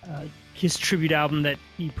 his tribute album that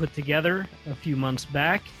he put together a few months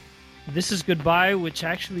back. This is Goodbye, which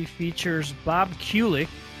actually features Bob Kulick,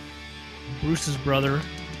 Bruce's brother,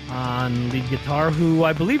 on lead guitar, who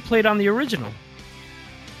I believe played on the original.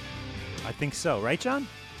 I think so. Right, John?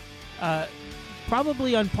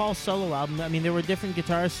 Probably on Paul's solo album. I mean, there were different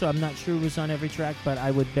guitars, so I'm not sure it was on every track, but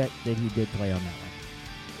I would bet that he did play on that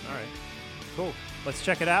one. All right. Cool. Let's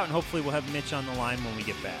check it out, and hopefully we'll have Mitch on the line when we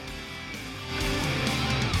get back.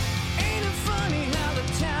 Ain't it funny how the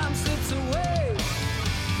time slips away?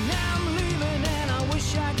 Now I'm leaving and I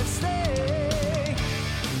wish I could stay.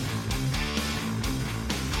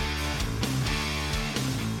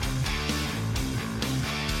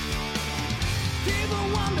 People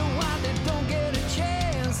wonder why they don't get a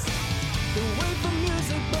chance. They wait for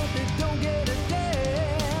music but they don't get a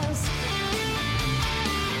dance.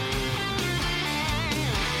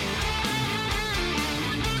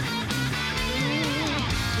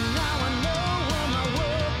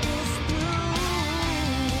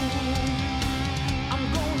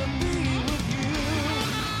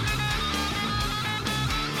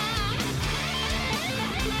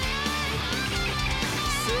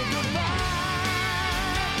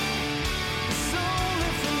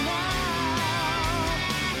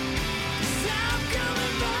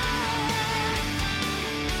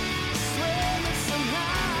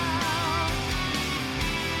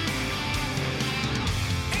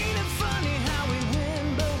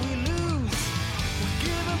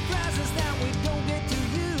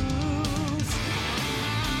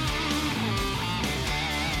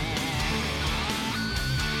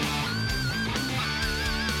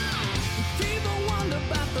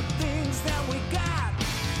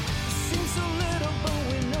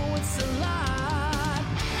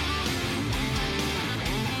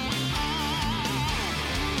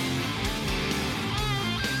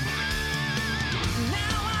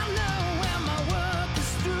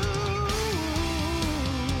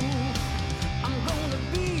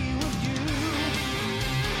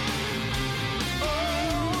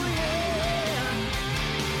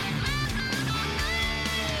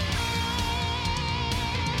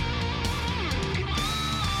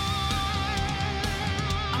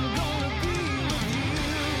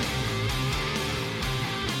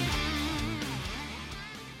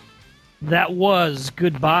 That was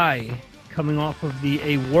Goodbye, coming off of the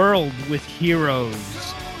A World with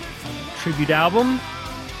Heroes tribute album.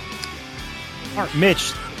 All right,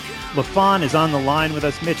 Mitch LaFon is on the line with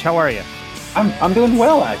us. Mitch, how are you? I'm doing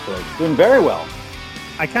well, actually. Doing very well.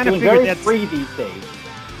 I kind of Doing figured very that's free these days.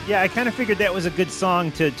 Yeah, I kind of figured that was a good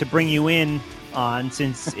song to bring you in on,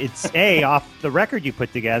 since it's A, off the record you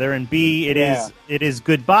put together, and B, it is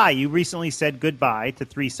Goodbye. You recently said goodbye to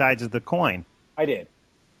Three Sides of the Coin. I did.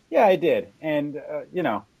 Yeah, I did. And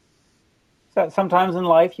sometimes in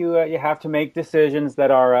life you have to make decisions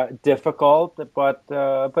that are difficult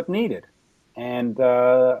but needed. And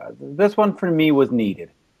this one for me was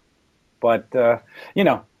needed. But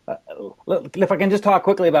if I can just talk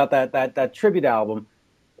quickly about that tribute album,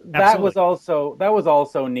 that was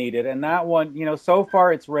also needed. And that one, so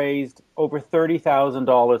far it's raised over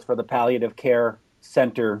 $30,000 for the palliative care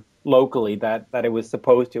center locally that it was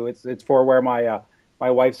supposed to. It's for where my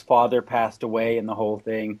wife's father passed away and the whole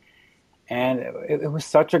thing. And it was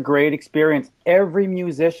such a great experience. Every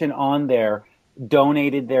musician on there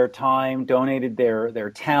donated their time, donated their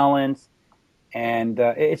talents. And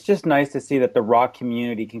it's just nice to see that the rock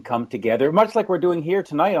community can come together, much like we're doing here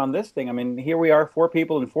tonight on this thing. I mean, here we are, 4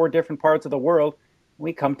 people in 4 different parts of the world.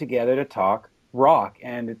 We come together to talk rock,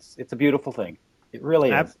 and it's a beautiful thing. It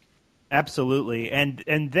really is. Absolutely.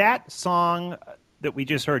 And that song that we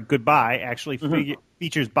just heard, Goodbye, actually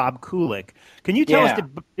features Bob Kulick. Can you tell us,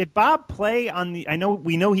 did Bob play on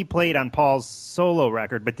we know he played on Paul's solo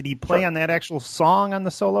record, but did he play on that actual song on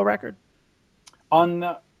the solo record?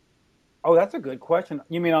 Oh, that's a good question.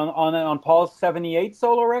 You mean on Paul's 78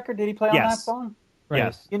 solo record? Did he play on that song? Right.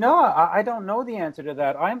 Yes. I don't know the answer to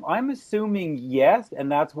that. I'm assuming yes,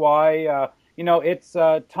 and that's why it's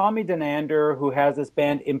Tommy Denander, who has this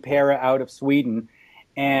band Impera out of Sweden,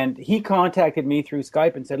 and he contacted me through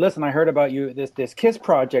Skype and said, "Listen, I heard about you this Kiss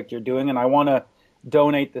project you're doing, and I want to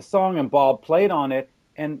donate the song." And Bob played on it,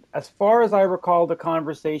 and as far as I recall the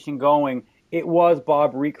conversation going, it was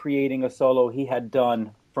Bob recreating a solo he had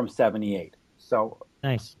done from 78. So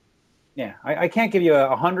nice. Yeah, I can't give you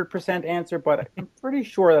a 100% answer, but I'm pretty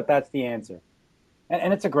sure that that's the answer.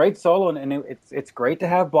 And it's a great solo, and it's great to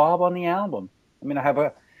have Bob on the album. I mean,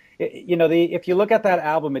 if you look at that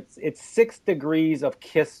album, it's 6 degrees of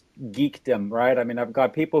Kiss geekdom, right? I mean, I've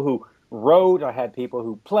got people who wrote, I had people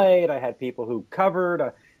who played, I had people who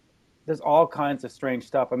covered. There's all kinds of strange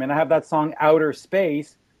stuff. I mean, I have that song Outer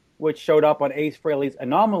Space, which showed up on Ace Frehley's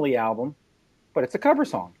Anomaly album, but it's a cover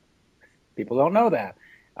song. People don't know that.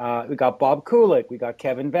 We got Bob Kulick. We got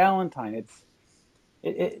Kevin Valentine.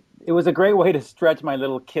 It was a great way to stretch my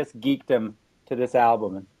little Kiss geekdom to this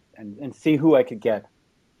album and see who I could get.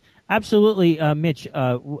 Absolutely, Mitch.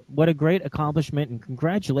 What a great accomplishment, and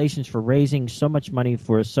congratulations for raising so much money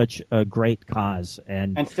for such a great cause.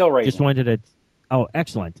 And still raising. Just wanted to. Oh,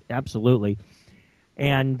 excellent! Absolutely.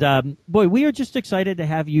 And boy, we are just excited to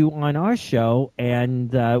have you on our show,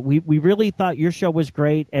 and we really thought your show was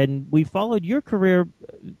great, and we followed your career,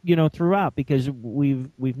 throughout, because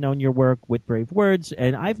we've known your work with Brave Words,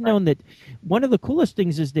 and I've known that one of the coolest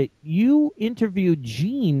things is that you interviewed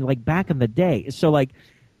Gene like back in the day. So like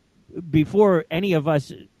before any of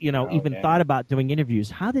us, even thought about doing interviews.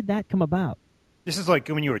 How did that come about? This is like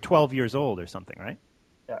when you were 12 years old or something, right?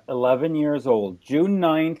 11 years old, June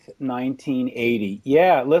 9th, 1980.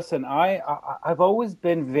 Yeah, listen, I've always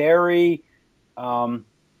been very,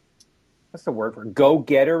 what's the word for it?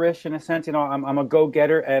 Go-getterish in a sense. I'm a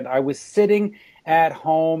go-getter, and I was sitting at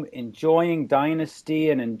home enjoying Dynasty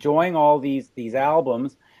and enjoying all these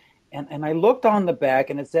albums, and I looked on the back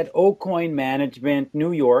and it said Aucoin Management,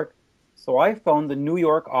 New York. So I phoned the New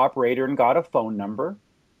York operator and got a phone number.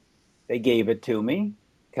 They gave it to me,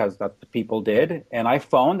 because that's what people did. And I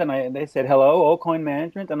phoned, and they said, "Hello, Aucoin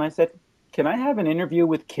Management." And I said, "Can I have an interview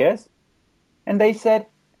with Kiss?" And they said,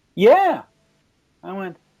 "Yeah." I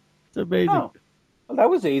went, "It's amazing." Oh, well,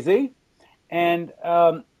 that was easy. And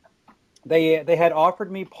they had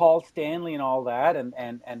offered me Paul Stanley and all that. And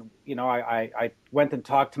I went and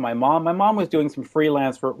talked to my mom. My mom was doing some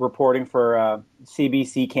freelance reporting for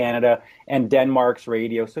CBC Canada and Denmark's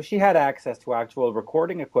radio. So she had access to actual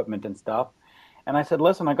recording equipment and stuff. And I said,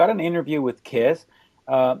 "Listen, I got an interview with Kiss.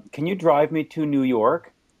 Can you drive me to New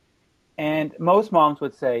York?" And most moms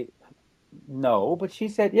would say no, but she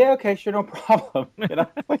said, "Yeah, okay, sure, no problem."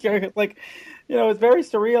 It's very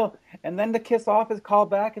surreal. And then the Kiss office called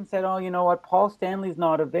back and said, "Oh, you know what? Paul Stanley's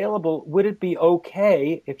not available. Would it be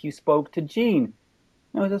okay if you spoke to Gene?"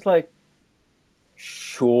 And I was just like,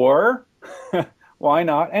 "Sure, why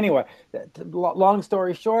not?" Anyway, long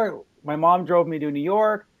story short, my mom drove me to New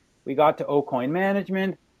York. We got to Aucoin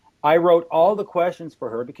Management. I wrote all the questions for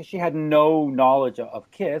her because she had no knowledge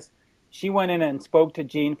of Kiss. She went in and spoke to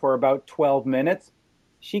Gene for about 12 minutes.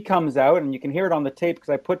 She comes out, and you can hear it on the tape because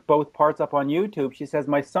I put both parts up on YouTube. She says,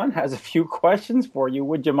 "My son has a few questions for you.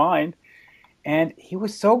 Would you mind?" And he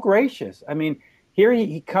was so gracious. I mean, here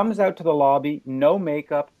he comes out to the lobby, no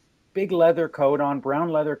makeup, big leather coat on, brown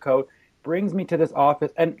leather coat, brings me to this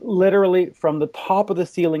office, and literally from the top of the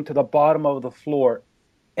ceiling to the bottom of the floor,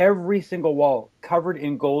 every single wall covered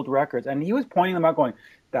in gold records. And he was pointing them out going,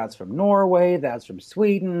 "That's from Norway, that's from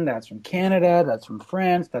Sweden, that's from Canada, that's from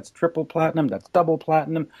France, that's triple platinum, that's double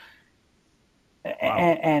platinum." Wow.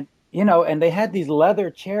 And you know, and they had these leather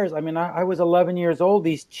chairs. I mean, I was 11 years old.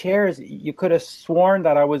 These chairs, you could have sworn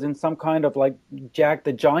that I was in some kind of like Jack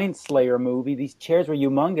the Giant Slayer movie. These chairs were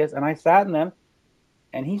humongous, and I sat in them,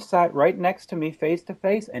 and he sat right next to me face to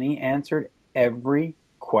face, and he answered every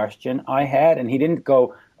question I had. And he didn't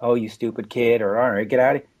go, "Oh, you stupid kid," or "All right, get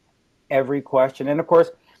out of here." Every question. And of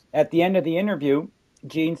course, at the end of the interview,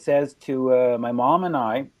 Gene says to my mom and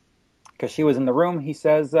I, because she was in the room, he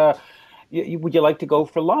says, "Would you like to go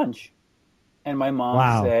for lunch?" And my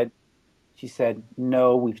mom said, she said,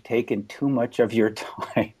 "No, we've taken too much of your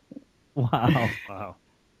time." Wow. Wow.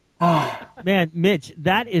 Man, Mitch,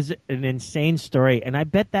 that is an insane story. And I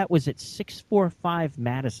bet that was at 645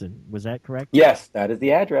 Madison. Was that correct? Yes, that is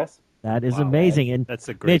the address. That is amazing. And that's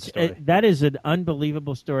a great Mitch, story. That is an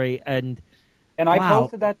unbelievable story. And I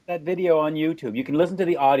posted that video on YouTube. You can listen to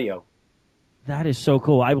the audio. That is so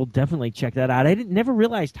cool. I will definitely check that out. I never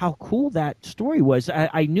realized how cool that story was.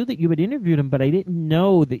 I knew that you had interviewed him, but I didn't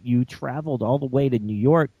know that you traveled all the way to New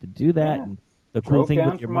York to do that. Yeah. And the cool thing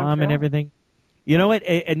with your mom and everything. You know what?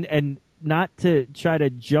 And not to try to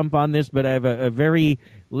jump on this, but I have a very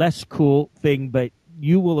less cool thing, but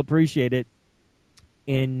you will appreciate it.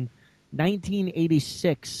 In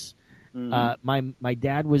 1986, my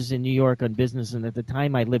dad was in New York on business, and at the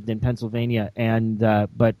time I lived in Pennsylvania, and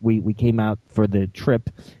but we came out for the trip,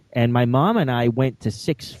 and my mom and I went to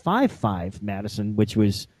 655 Madison, which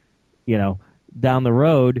was, you know, down the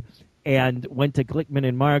road, and went to Glickman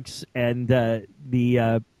and Marks, and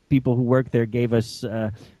the people who worked there gave us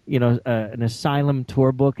an Asylum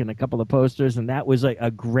tour book and a couple of posters, and that was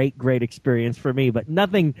a great experience for me, but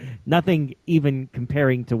nothing even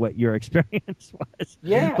comparing to what your experience was.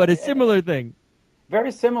 Yeah, but a similar thing.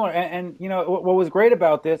 Very similar. And you know what was great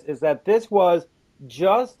about this is that this was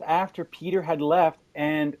just after Peter had left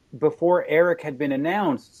and before Eric had been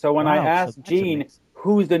announced. So when I asked Gene,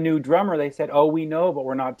 "Who's the new drummer?" they said, "Oh, we know, but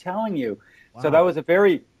we're not telling you." Wow. So that was a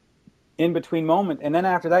very in-between moment. And then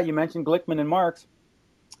after that, you mentioned Glickman and Marks.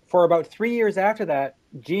 For about 3 years after that,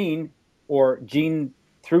 Gene,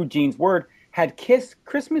 through Gene's word, had Kiss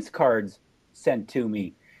Christmas cards sent to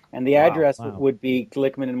me. And the address would be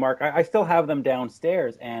Glickman and Mark. I still have them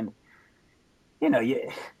downstairs. And, you know,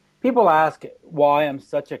 people ask why I'm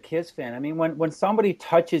such a Kiss fan. I mean, when somebody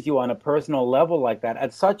touches you on a personal level like that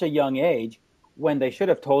at such a young age, when they should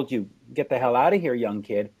have told you, "Get the hell out of here, young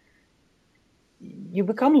kid," you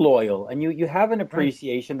become loyal, and you have an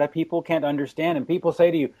appreciation that people can't understand. And people say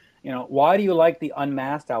to you, you know, "Why do you like the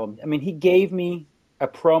Unmasked album?" I mean, he gave me a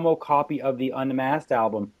promo copy of the Unmasked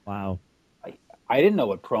album. Wow. I didn't know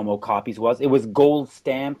what promo copies was. It was gold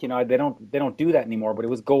stamped. You know, they don't do that anymore, but it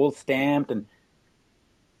was gold stamped. And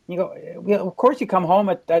you go, well, of course, you come home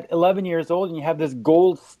at 11 years old and you have this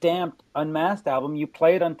gold stamped Unmasked album. You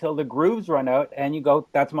play it until the grooves run out, and you go,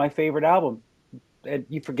 "That's my favorite album." And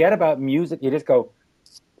you forget about music. You just go,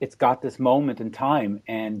 "It's got this moment in time."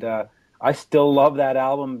 And I still love that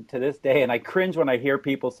album to this day. And I cringe when I hear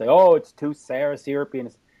people say, "Oh, it's too Sarah syrupy." And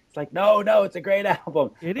it's like, no, it's a great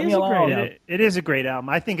album. It is a great album. It is a great album.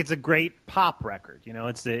 I think it's a great pop record. You know,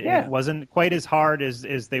 it wasn't quite as hard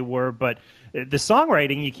as they were, but the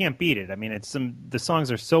songwriting, you can't beat it. I mean, the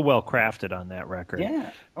songs are so well crafted on that record.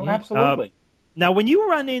 Yeah, absolutely. Now, when you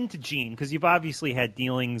run into Gene, because you've obviously had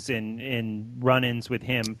dealings and run-ins with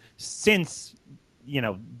him since, you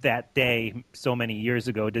know, that day so many years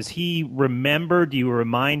ago, does he remember? Do you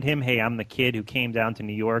remind him, "Hey, I'm the kid who came down to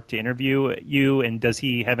New York to interview you," and does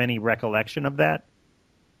he have any recollection of that?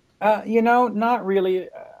 You know, not really.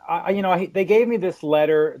 They gave me this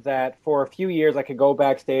letter that for a few years I could go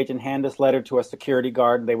backstage and hand this letter to a security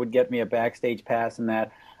guard. They would get me a backstage pass and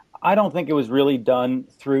that. I don't think it was really done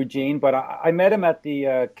through Gene, but I met him at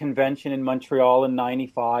the convention in Montreal in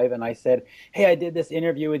 '95, and I said, "Hey, I did this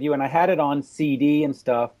interview with you," and I had it on CD and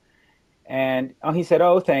stuff. And he said,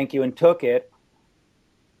 "Oh, thank you," and took it.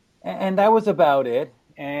 And that was about it.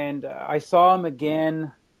 And I saw him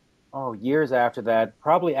again, years after that,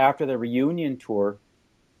 probably after the reunion tour.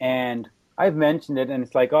 And I've mentioned it, and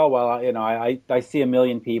it's like, oh well, you know, I see a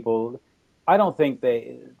million people. I don't think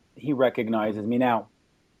he recognizes me now.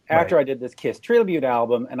 After I did this Kiss tribute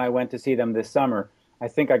album, and I went to see them this summer, I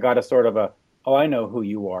think I got a sort of oh, I know who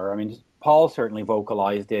you are. I mean, Paul certainly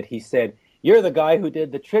vocalized it. He said, "You're the guy who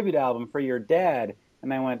did the tribute album for your dad,"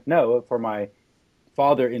 and I went, "No, for my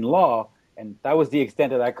father-in-law." And that was the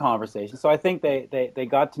extent of that conversation. So I think they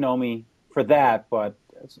got to know me for that, but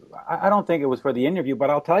I don't think it was for the interview. But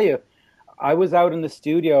I'll tell you, I was out in the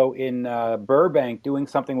studio in Burbank doing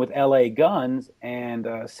something with L.A. Guns, and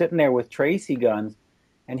sitting there with Tracy Guns,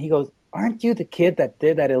 and he goes, "Aren't you the kid that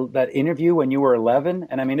did that interview when you were 11?"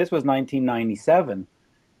 And I mean, this was 1997.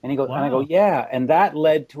 And he goes, Wow. And I go, "Yeah." And that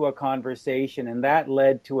led to a conversation, and that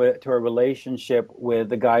led to a relationship with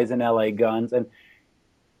the guys in L.A. Guns, and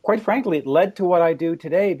quite frankly, it led to what I do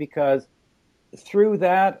today, because through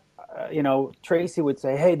that, you know, Tracy would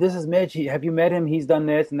say, "Hey, this is Mitch. Have you met him? He's done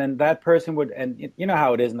this." And then that person would, and you know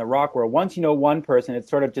how it is in the rock world. Once you know one person, it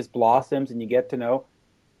sort of just blossoms and you get to know.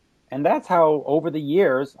 And that's how, over the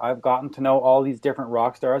years, I've gotten to know all these different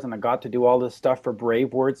rock stars, and I got to do all this stuff for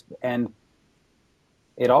Brave Words. And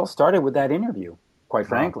it all started with that interview, quite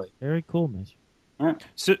frankly. Very cool, Mitch. Yeah.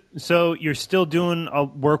 So you're still doing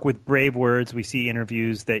work with Brave Words. We see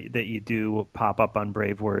interviews that you do pop up on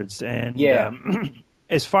Brave Words. And Yeah.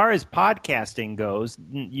 As far as podcasting goes,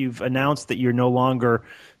 you've announced that you're no longer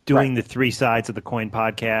doing the Three Sides of the Coin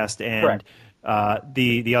podcast and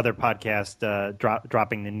the other podcast,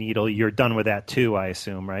 Dropping the Needle. You're done with that too, I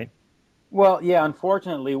assume, right? Well, yeah,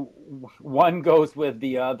 unfortunately, one goes with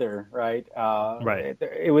the other, right? Right.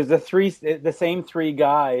 It was the same three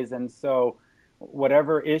guys, and so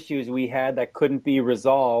whatever issues we had that couldn't be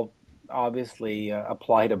resolved obviously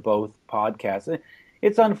apply to both podcasts.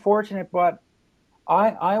 It's unfortunate, but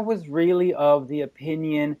I was really of the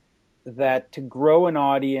opinion that to grow an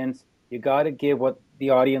audience, you got to give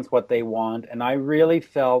the audience what they want, and I really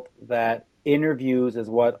felt that interviews is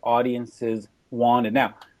what audiences wanted.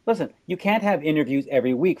 Now, listen, you can't have interviews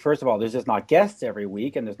every week. First of all, there's just not guests every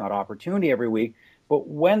week, and there's not opportunity every week. But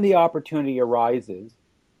when the opportunity arises,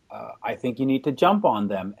 I think you need to jump on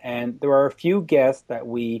them. And there are a few guests that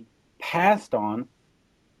we passed on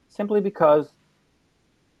simply because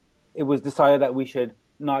it was decided that we should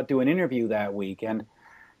not do an interview that week. And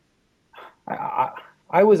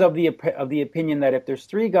I was of the opinion that if there's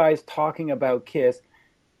three guys talking about Kiss,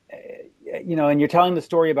 you know, and you're telling the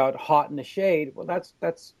story about Hot in the Shade, well,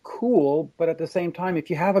 that's cool. But at the same time, if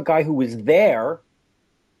you have a guy who was there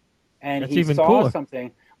and he saw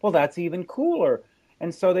something, well, that's even cooler.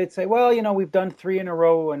 And so they'd say, well, you know, we've done 3 in a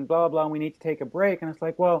row and blah, blah, and we need to take a break. And it's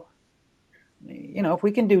like, well, you know, if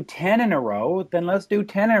we can do 10 in a row, then let's do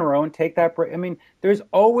 10 in a row and take that break. I mean, there's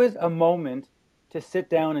always a moment to sit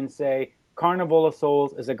down and say, Carnival of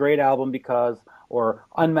Souls is a great album because, or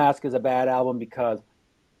Unmask is a bad album because.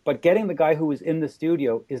 But getting the guy who was in the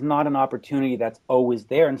studio is not an opportunity that's always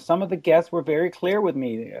there. And some of the guests were very clear with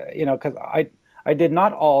me, you know, because I did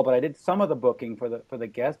not all, but I did some of the booking for the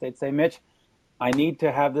guests. They'd say, Mitch, I need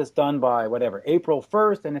to have this done by whatever, April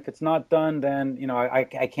 1st. And if it's not done, then, you know,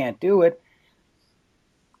 I can't do it.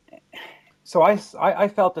 So I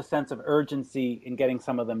felt a sense of urgency in getting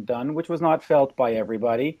some of them done, which was not felt by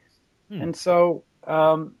everybody. And so,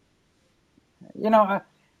 you know,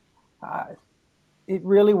 it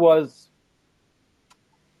really was,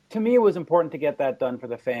 to me, it was important to get that done for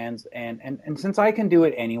the fans. And since I can do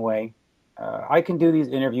it anyway, I can do these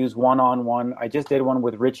interviews one-on-one. I just did one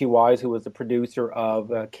with Richie Wise, who was the producer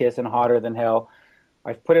of Kiss and Hotter Than Hell.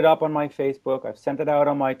 I've put it up on my Facebook. I've sent it out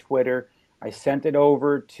on my Twitter. I sent it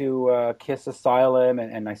over to Kiss Asylum,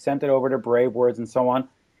 and I sent it over to Brave Words and so on.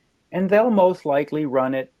 And they'll most likely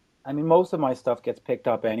run it. I mean, most of my stuff gets picked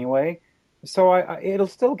up anyway. So it'll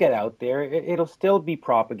still get out there. It'll still be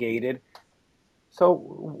propagated. So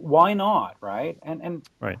why not, right? And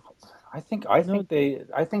right. I think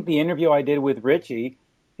the interview I did with Richie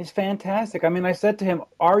is fantastic. I mean, I said to him,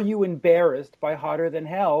 "Are you embarrassed by Hotter Than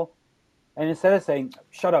Hell?" And instead of saying,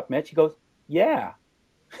 "Shut up, Mitch," he goes, "Yeah."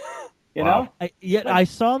 You know? I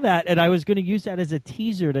saw that, and I was going to use that as a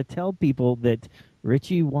teaser to tell people that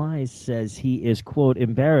Richie Wise says he is, quote,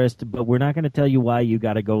 embarrassed, but we're not going to tell you why. You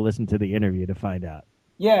got to go listen to the interview to find out.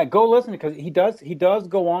 Yeah, go listen, because he does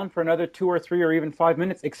go on for another 2 or 3 or even 5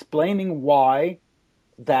 minutes explaining why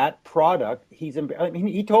that product he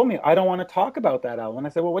told me, "I don't want to talk about that album." And I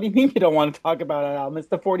said, "Well, what do you mean you don't want to talk about that album? It's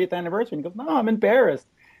the 40th anniversary." And he goes, "No, I'm embarrassed."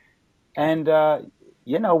 And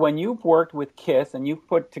you know, when you've worked with Kiss and you've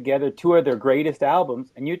put together 2 of their greatest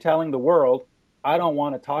albums, and you're telling the world, "I don't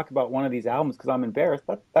want to talk about one of these albums because I'm embarrassed,"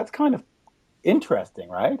 that's kind of interesting,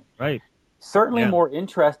 right? Right. certainly Yeah. more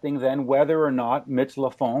interesting than whether or not Mitch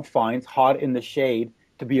Lafon finds Hot in the Shade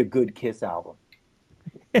to be a good Kiss album.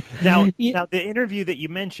 Now the interview that you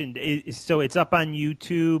mentioned so it's up on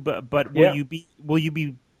YouTube, but will you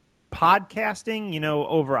be podcasting,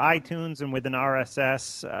 over iTunes and with an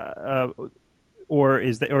RSS, or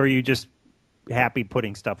are you just happy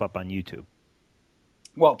putting stuff up on YouTube?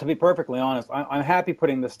 Well, to be perfectly honest, I'm happy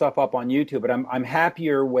putting the stuff up on YouTube, but I'm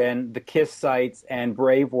happier when the Kiss sites and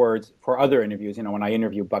Brave Words for other interviews, when I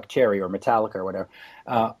interview Buck Cherry or Metallica or whatever,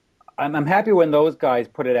 I'm happy when those guys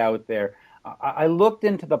put it out there. I looked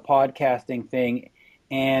into the podcasting thing,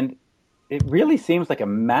 and it really seems like a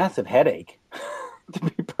massive headache, to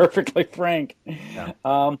be perfectly frank. Yeah.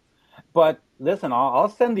 But listen, I'll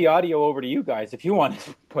send the audio over to you guys if you want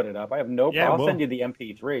to put it up. I have no problem. I'll send you the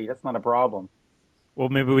MP3. That's not a problem. Well,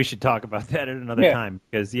 maybe we should talk about that at another time,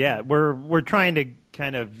 because we're trying to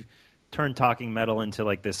kind of turn Talking Metal into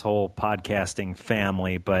like this whole podcasting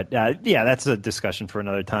family. But that's a discussion for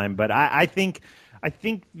another time. But I think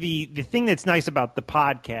the thing that's nice about the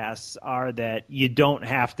podcasts are that you don't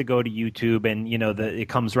have to go to YouTube, and it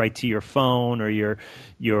comes right to your phone or your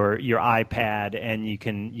iPad, and you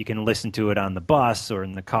can listen to it on the bus or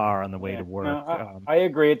in the car on the way to work. No, I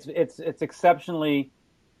agree. It's exceptionally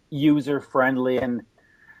user friendly, and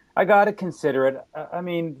I got to consider it. I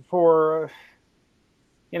mean, for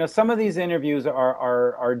some of these interviews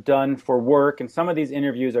are done for work, and some of these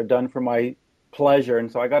interviews are done for my pleasure,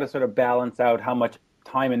 and so I got to sort of balance out how much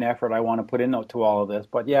time and effort I want to put into all of this.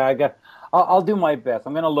 But I'll do my best.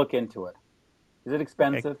 I'm going to look into it. Is it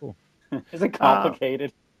expensive? Okay, cool. Is it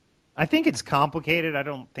complicated? I think it's complicated. I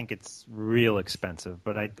don't think it's real expensive,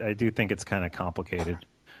 but I do think it's kind of complicated.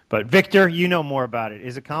 But Victor, you know more about it.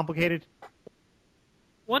 Is it complicated?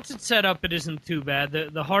 Once it's set up, it isn't too bad.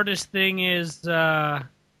 The hardest thing is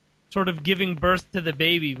sort of giving birth to the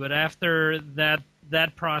baby, but after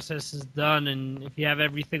that process is done, and if you have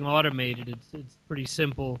everything automated, it's pretty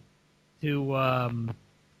simple to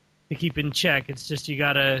keep in check. It's just you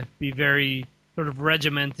gotta be very sort of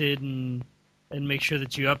regimented and make sure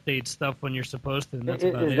that you update stuff when you're supposed to. And that's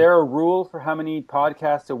about it. Is there a rule for how many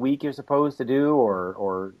podcasts a week you're supposed to do,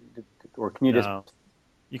 or can you just?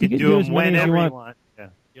 You can do them whenever you want. Yeah.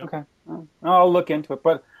 Yep. Okay, I'll look into it.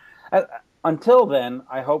 But until then,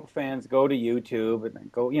 I hope fans go to YouTube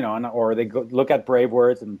and go, or they go look at Brave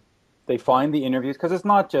Words and they find the interviews, because it's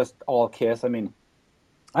not just all Kiss. I mean,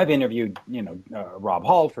 I've interviewed, Rob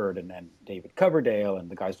Halford and David Coverdale and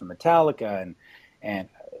the guys from Metallica, and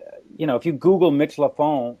if you Google Mitch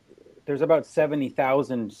Lafon, there's about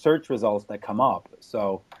 70,000 search results that come up.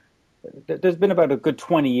 So there's been about a good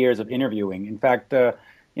 20 years of interviewing. In fact,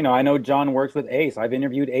 I know John works with Ace. I've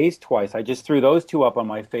interviewed Ace twice. I just threw those two up on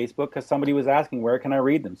my Facebook because somebody was asking, where can I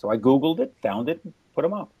read them? So I Googled it, found it, and put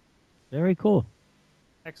them up. Very cool.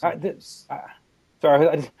 Excellent. Sorry,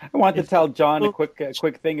 I wanted to tell John a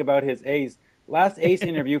quick thing about his Ace. Last Ace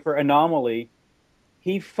interview for Anomaly,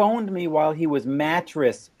 he phoned me while he was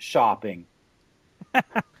mattress shopping.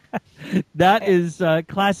 That is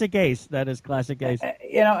classic Ace. That is classic Ace.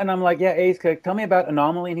 And I'm like, yeah, Ace, tell me about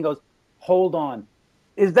Anomaly. And he goes, hold on.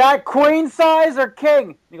 Is that queen size or king?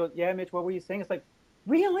 And he goes, yeah, Mitch, what were you saying? It's like,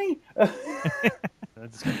 really?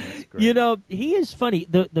 That's great. He is funny.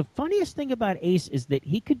 The funniest thing about Ace is that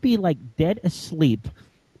he could be like dead asleep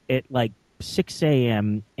at like 6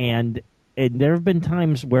 a.m. and there have been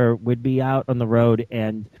times where we'd be out on the road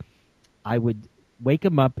and I would wake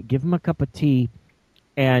him up, give him a cup of tea,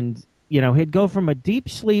 and he'd go from a deep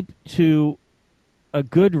sleep to a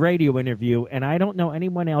good radio interview, and I don't know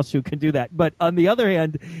anyone else who can do that. But on the other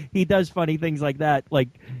hand, he does funny things like that, like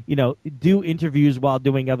do interviews while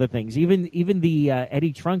doing other things. Even the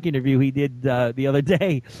Eddie Trunk interview he did the other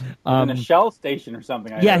day. In a Shell station or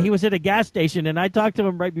something. I heard. He was at a gas station, and I talked to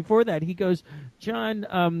him right before that. He goes, John,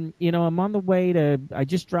 I'm on the way to. I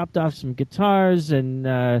just dropped off some guitars, and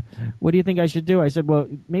what do you think I should do? I said, well,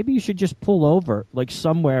 maybe you should just pull over like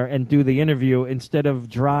somewhere and do the interview instead of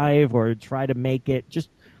drive or try to make it.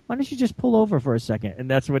 Why don't you just pull over for a second? And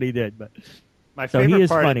that's what he did. But my favorite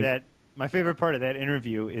part of that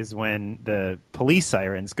interview is when the police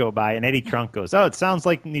sirens go by and Eddie Trunk goes, "Oh, it sounds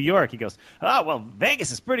like New York." He goes, "Oh, well,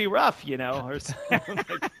 Vegas is pretty rough, or something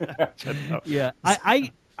like that. Yeah,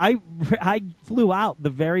 I flew out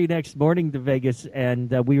the very next morning to Vegas,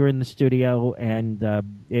 and we were in the studio, and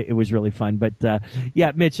it was really fun. But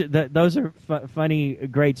yeah, Mitch, those are funny,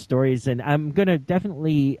 great stories, and I'm gonna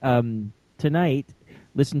definitely tonight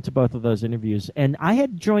listen to both of those interviews. And I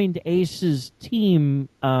had joined Ace's team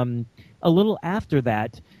a little after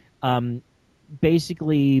that.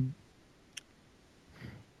 Basically,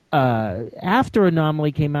 after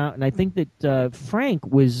Anomaly came out, and I think that Frank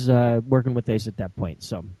was working with Ace at that point.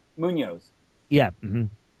 So Munoz. yeah, mm-hmm.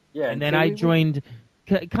 Yeah, and then so I we- joined.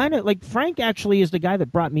 Kind of like Frank actually is the guy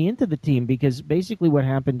that brought me into the team, because basically what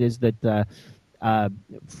happened is that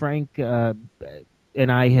Frank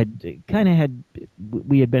and I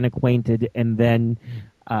we had been acquainted, and then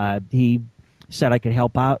he said I could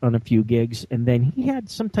help out on a few gigs, and then he had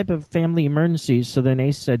some type of family emergencies. So then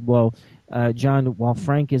Ace said, well, John, while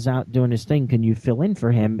Frank is out doing his thing, can you fill in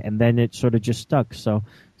for him? And then it sort of just stuck. So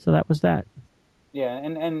that was that. Yeah,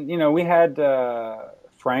 and we had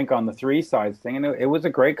Frank on the Three Sides thing, and it was a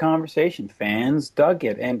great conversation. Fans dug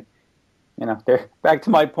it, and back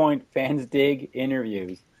to my point, fans dig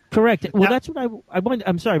interviews. Correct. Well, that's what I wanted.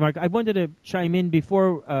 I'm sorry, Mark. I wanted to chime in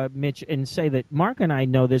before Mitch and say that Mark and I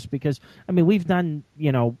know this because we've done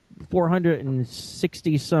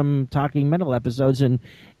 460 some Talking Metal episodes, and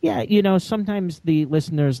sometimes the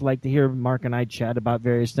listeners like to hear Mark and I chat about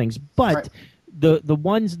various things, but. Right. The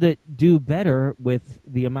ones that do better with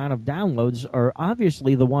the amount of downloads are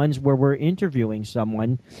obviously the ones where we're interviewing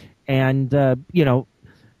someone, and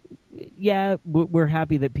we're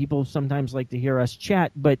happy that people sometimes like to hear us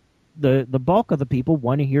chat, but the bulk of the people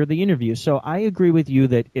want to hear the interview. So I agree with you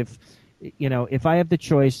that if I have the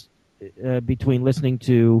choice between listening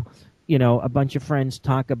to a bunch of friends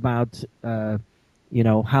talk about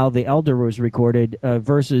how the Elder was recorded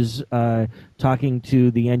versus talking to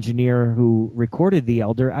the engineer who recorded the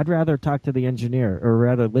Elder, I'd rather talk to the engineer or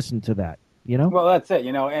rather listen to that. Well, that's it.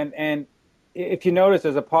 And if you notice,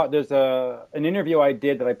 there's an interview I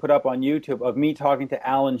did that I put up on YouTube of me talking to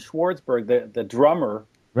Alan Schwartzberg, the drummer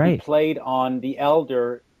who played on the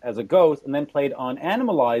Elder as a ghost and then played on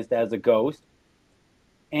Animalized as a ghost,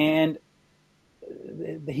 and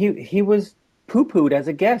he was poo-pooed as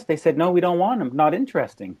a guest. They said, no, we don't want him. Not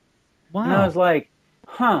interesting. Wow. And I was like,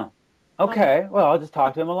 okay, well, I'll just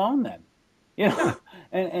talk to him alone then.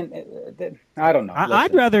 And I don't know.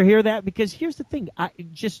 I'd rather hear that, because here's the thing. I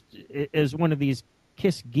just, as one of these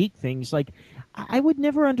Kiss geek things, like, I would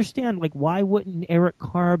never understand, like, why wouldn't Eric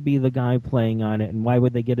Carr be the guy playing on it, and why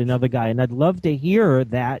would they get another guy? And I'd love to hear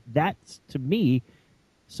that. That's, to me,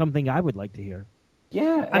 something I would like to hear.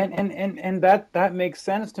 Yeah, and that makes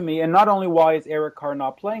sense to me. And not only why is Eric Carr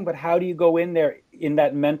not playing, but how do you go in there in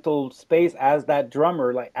that mental space as that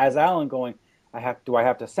drummer, like as Alan, going, do I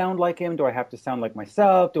have to sound like him? Do I have to sound like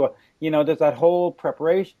myself? There's that whole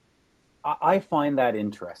preparation. I find that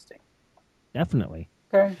interesting. Definitely.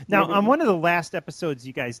 Okay. Now, on one of the last episodes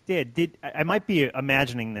you guys did I might be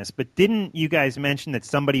imagining this, but didn't you guys mention that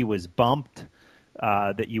somebody was bumped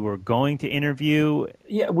that you were going to interview?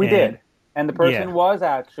 Yeah, we did. And the person was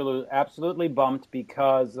actually absolutely bumped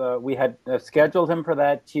because we had scheduled him for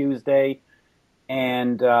that Tuesday,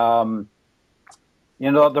 and the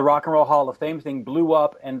Rock and Roll Hall of Fame thing blew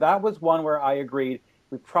up, and that was one where I agreed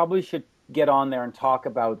we probably should get on there and talk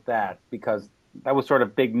about that, because that was sort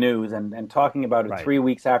of big news, and talking about it 3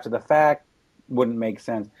 weeks after the fact wouldn't make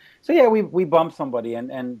sense. So yeah, we bumped somebody,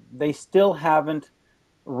 and they still haven't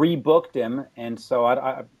rebooked him, and so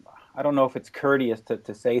I don't know if it's courteous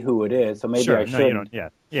to say who it is, so maybe I should. No, you don't.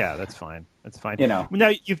 Yeah, that's fine. That's fine. Now,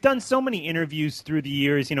 you've done so many interviews through the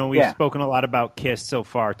years. We've spoken a lot about Kiss so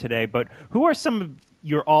far today, but who are some of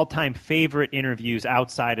your all-time favorite interviews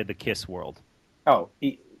outside of the Kiss world? Oh,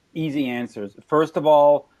 easy answers. First of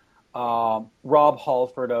all, Rob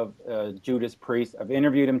Halford of Judas Priest. I've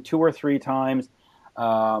interviewed him 2 or 3 times.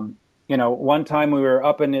 One time we were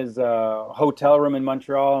up in his hotel room in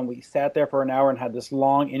Montreal, and we sat there for an hour and had this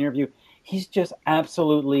long interview. He's just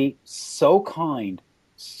absolutely so kind,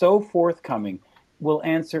 so forthcoming. Will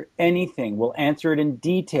answer anything. Will answer it in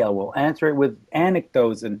detail. Will answer it with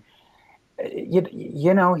anecdotes, and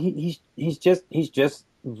he's just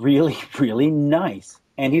really, really nice.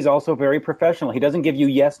 And he's also very professional. He doesn't give you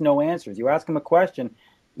yes/no answers. You ask him a question,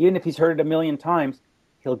 even if he's heard it a million times,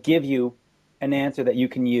 he'll give you an answer that you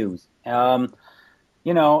can use. Who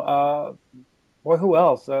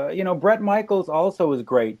else? Bret Michaels also is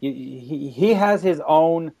great. He has his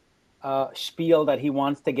own spiel that he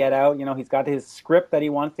wants to get out. He's got his script that he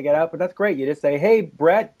wants to get out, but that's great. You just say, hey,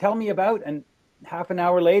 Bret, tell me about, and half an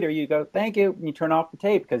hour later you go, thank you, and you turn off the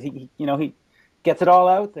tape, because he gets it all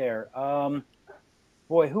out there.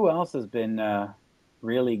 Who else has been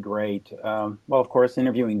really great? Of course,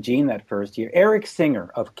 interviewing Gene that first year. Eric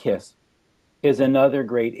Singer of Kiss is another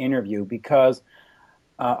great interview, because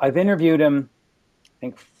I've interviewed him, I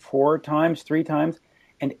think 3 times,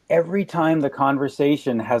 and every time the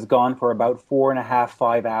conversation has gone for about 4.5,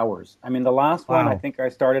 5 hours. I mean, the last one, I think I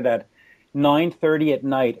started at 9:30 at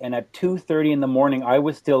night, and at 2:30 in the morning, I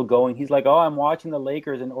was still going. He's like, "Oh, I'm watching the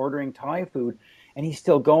Lakers and ordering Thai food," and he's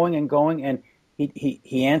still going and going, and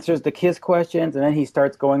he answers the Kiss questions, and then he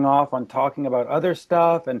starts going off on talking about other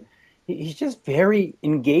stuff, and he's just very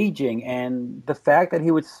engaging. And the fact that he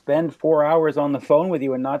would spend 4 hours on the phone with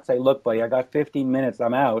you and not say, "Look, buddy, I got 15 minutes,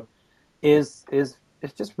 I'm out," is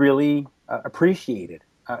just really appreciated.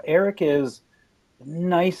 Eric is the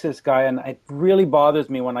nicest guy, and it really bothers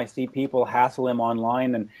me when I see people hassle him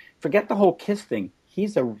online. And forget the whole Kiss thing.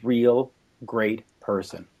 He's a real great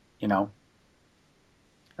person, you know.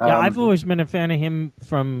 Yeah, I've always been a fan of him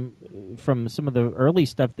from some of the early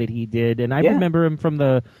stuff that he did, and I remember him from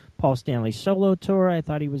the Paul Stanley solo tour. I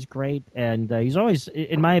thought he was great, and he's always,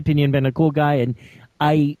 in my opinion, been a cool guy. And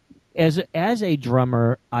I, as a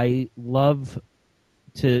drummer, I love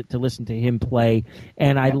to listen to him play,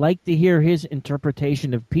 and I like to hear his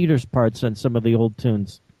interpretation of Peter's parts on some of the old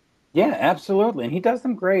tunes. Yeah, absolutely, and he does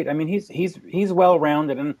them great. I mean, he's well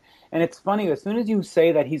rounded, and it's funny, as soon as you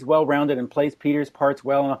say that he's well rounded and plays Peter's parts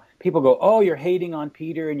well, people go, "Oh, you're hating on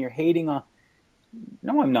Peter, and you're hating on."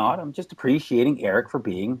 No, I'm not. I'm just appreciating Eric for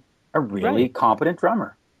being a really competent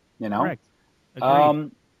drummer. You know. Correct.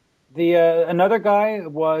 Agreed. Another guy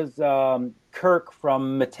was Kirk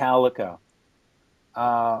from Metallica.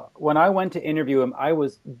 When I went to interview him, I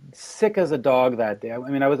was sick as a dog that day. I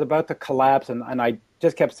mean, I was about to collapse, and I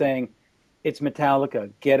just kept saying, "It's Metallica.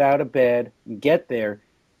 Get out of bed, get there."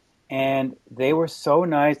 And they were so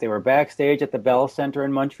nice. They were backstage at the Bell Center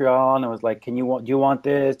in Montreal, and I was like, do you want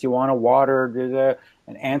this? Do you want a water?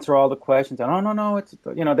 And answer all the questions. And, "Oh, no, it's,"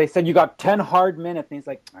 they said, "You got 10 hard minutes." And he's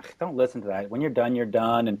like, "Don't listen to that. When you're done, you're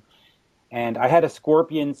done." And I had a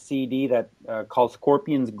Scorpions CD that called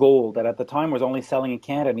Scorpions Gold that at the time was only selling in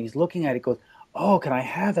Canada. And he's looking at it, goes, "Oh, can I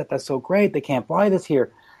have that? That's so great. They can't buy this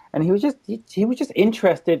here." And he was just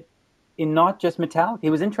interested in not just Metallica. He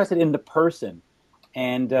was interested in the person.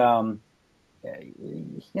 And that's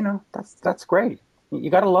great. You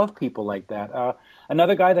got to love people like that.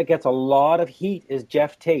 Another guy that gets a lot of heat is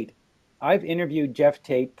Jeff Tate. I've interviewed Jeff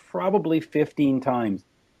Tate probably 15 times,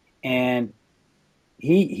 and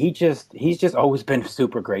he's just always been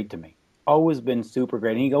super great to me. Always been super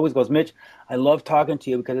great. And he always goes, "Mitch, I love talking to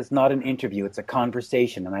you because it's not an interview, it's a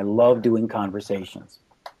conversation, and I love doing conversations."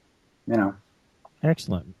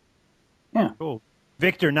 Excellent. Yeah. Cool.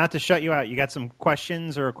 Victor, not to shut you out, you got some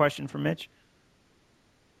questions or a question for Mitch?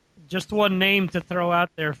 Just one name to throw out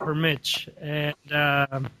there for Mitch, and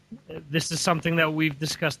this is something that we've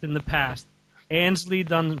discussed in the past. Ansley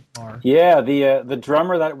Dunbar. Yeah, the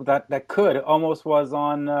drummer that could almost was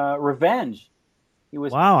on Revenge. He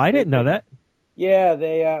was. Wow, I didn't know that. Yeah,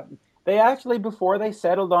 they actually, before they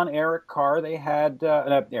settled on Eric Carr, they had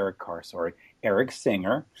Eric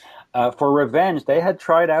Singer. For Revenge, they had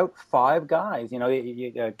tried out 5 guys.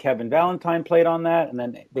 Kevin Valentine played on that, and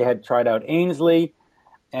then they had tried out Ainsley,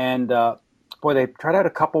 and they tried out a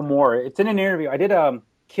couple more. It's in an interview. I did a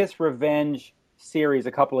Kiss Revenge series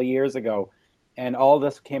a couple of years ago, and all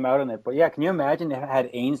this came out in it. But yeah, can you imagine had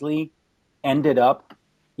Ainsley ended up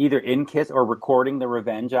either in Kiss or recording the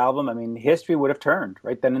Revenge album? I mean, history would have turned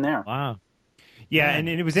right then and there. Wow. Yeah, and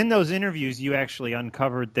it was in those interviews you actually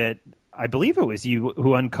uncovered that, I believe it was you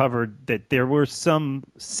who uncovered that there were some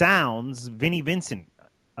sounds Vinnie Vincent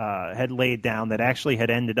had laid down that actually had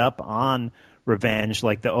ended up on Revenge,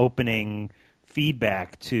 like the opening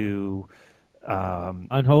feedback to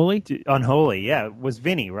Unholy? Unholy, yeah. It was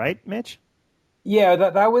Vinnie, right, Mitch? Yeah,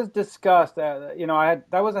 that was discussed. That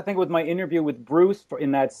was, I think, with my interview with Bruce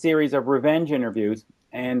in that series of Revenge interviews.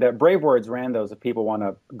 And Brave Words ran those if people want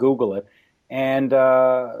to Google it. And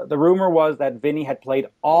the rumor was that Vinnie had played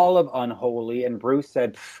all of Unholy, and Bruce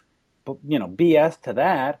said, BS to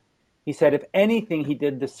that. He said, if anything, he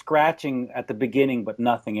did the scratching at the beginning, but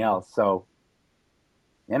nothing else. So,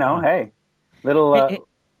 hey, little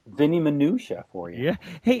Vinnie minutia for you. Yeah.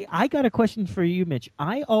 Hey, I got a question for you, Mitch.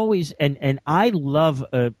 I always and I love.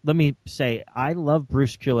 Let me say, I love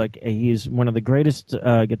Bruce Kulick. He's one of the greatest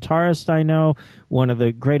guitarists I know. One of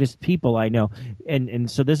the greatest people I know. And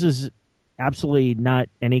so this is absolutely not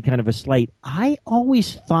any kind of a slight. I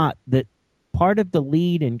always thought that part of the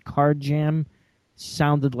lead in Card Jam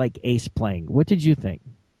sounded like Ace playing. What did you think?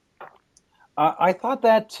 I thought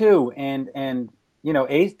that too, and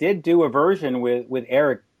Ace did do a version with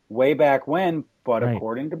Eric way back when, but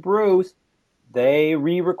according to Bruce, they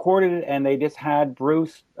re-recorded it and they just had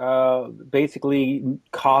Bruce basically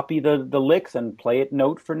copy the licks and play it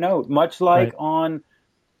note for note, much like on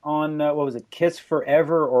what was it, Kiss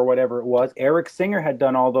Forever or whatever it was. Eric Singer had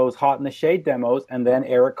done all those Hot in the Shade demos, and then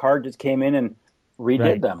Eric Carr just came in and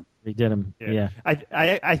redid them. They did him. Yeah.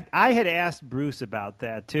 I had asked Bruce about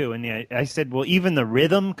that too, and I said, well, even the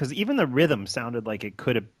rhythm sounded like it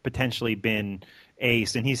could have potentially been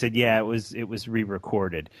Ace, and he said, yeah, it was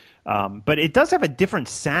re-recorded, but it does have a different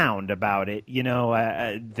sound about it.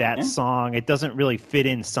 That song, it doesn't really fit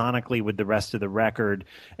in sonically with the rest of the record,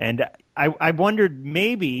 and I wondered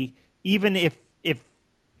maybe even if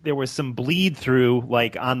there was some bleed through,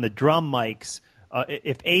 like on the drum mics,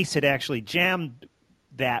 if Ace had actually jammed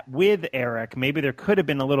that with Eric, maybe there could have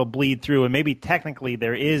been a little bleed through, and maybe technically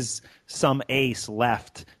there is some Ace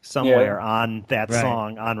left somewhere on that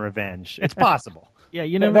song on Revenge. It's possible. Yeah,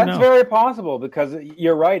 you never That's know. very possible, because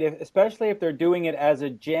you're right, especially if they're doing it as a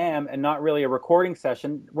jam and not really a recording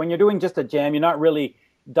session. When you're doing just a jam, you're not really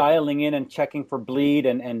dialing in and checking for bleed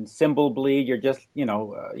and cymbal bleed. You're just,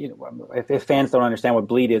 if fans don't understand what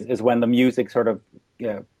bleed is when the music sort of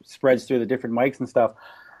spreads through the different mics and stuff.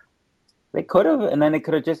 They could have, and then they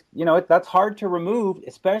could have just, that's hard to remove,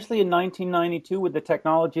 especially in 1992 with the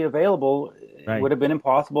technology available. Right. It would have been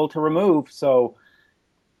impossible to remove. So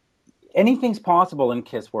anything's possible in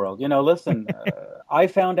Kiss world. Listen, I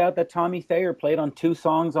found out that Tommy Thayer played on 2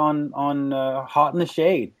 songs on Hot in the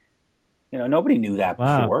Shade. Nobody knew that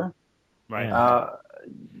before. Right.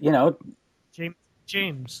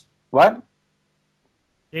 James. What?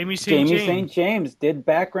 Jamie St. James did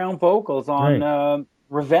background vocals on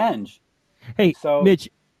Revenge. Hey, So- Mitch,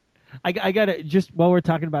 I gotta, just while we're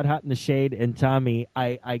talking about Hot in the Shade and Tommy,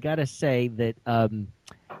 I gotta say that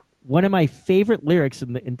one of my favorite lyrics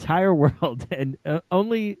in the entire world, and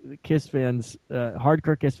only Kiss fans,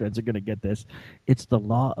 hardcore Kiss fans, are gonna get this. It's the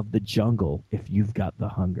law of the jungle. If you've got the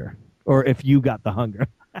hunger, or if you got the hunger.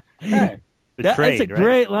 Hey. That's a Betrayed, right?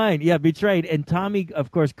 great line. Yeah, Betrayed. And Tommy,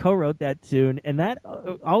 of course, co-wrote that tune, and that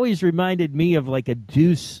always reminded me of like a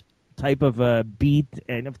Deuce type of a beat,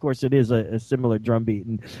 and of course it is a similar drum beat,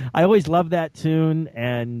 and I always loved that tune,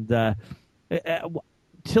 and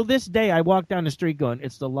till this day I walk down the street going,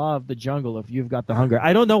 it's the law of the jungle if you've got the hunger.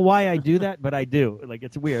 I don't know why I do that, but I do. Like,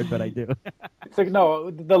 it's weird, but I do. It's like,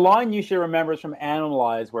 no, the line you should remember is from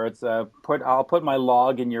Animalize, where it's I'll put my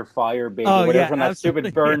log in your fire, baby. Oh, Whatever, yeah, from that absolutely.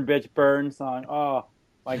 stupid Burn Bitch Burn song. Oh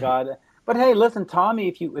my God. But hey, listen, Tommy,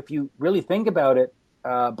 if you really think about it,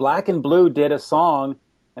 Black and Blue did a song,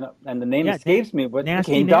 and the name escapes me, but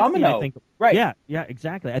Nasty, became Nasty, Domino. I think. Right. Yeah,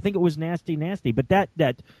 exactly. I think it was Nasty, Nasty, but that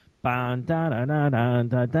Oh,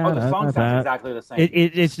 the song sounds exactly the same.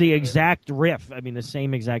 It's the exact riff. I mean, the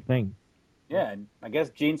same exact thing. Yeah, and I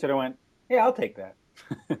guess Gene sort of went, "Hey, I'll take that."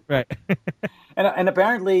 Right. And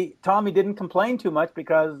apparently Tommy didn't complain too much,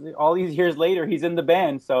 because all these years later he's in the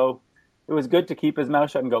band, so it was good to keep his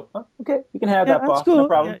mouth shut and go, "Oh, okay, you can have that, that's boss. cool. No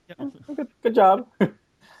problem. Yeah. Good job."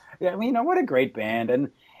 Yeah, I mean, what a great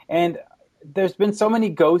band, and there's been so many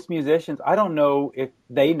ghost musicians. I don't know if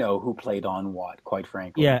they know who played on what, quite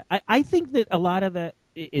frankly. Yeah, I think that a lot of that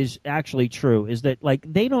is actually true, is that, like,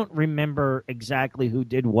 they don't remember exactly who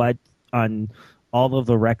did what on all of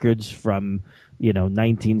the records from,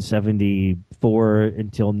 1974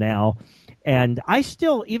 until now. And I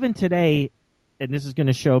still, even today, and this is going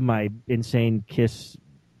to show my insane Kiss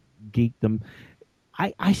geekdom,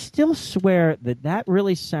 I still swear that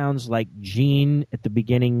really sounds like Gene at the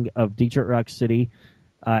beginning of Detroit Rock City,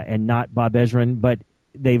 and not Bob Ezrin. But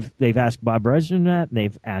they've asked Bob Ezrin that, and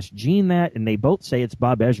they've asked Gene that, and they both say it's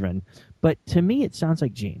Bob Ezrin. But to me, it sounds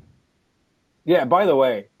like Gene. Yeah, by the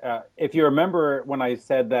way, if you remember when I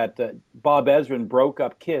said that Bob Ezrin broke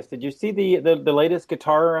up Kiss, did you see the latest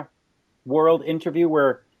Guitar World interview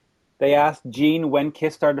where they asked Gene when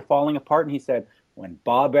Kiss started falling apart, and he said, when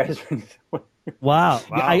Bob Ezrin... Wow.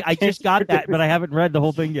 I just got that, but I haven't read the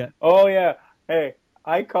whole thing yet. Oh, yeah. Hey,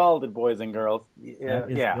 I called it, boys and girls. Yeah,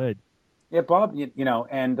 That is good. Yeah, Bob,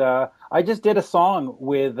 and I just did a song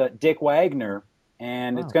with Dick Wagner,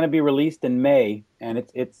 and it's going to be released in May, and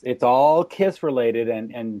it's all Kiss related,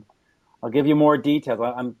 and I'll give you more details.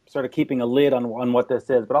 I'm sort of keeping a lid on what this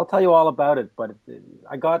is, but I'll tell you all about it. But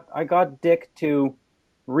I got Dick to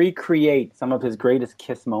recreate some of his greatest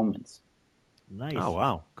Kiss moments. Nice. Oh,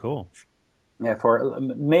 wow. Cool. Yeah, for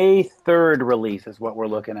May 3rd release is what we're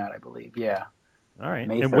looking at, I believe. Yeah. All right.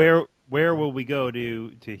 May And 3rd. where will we go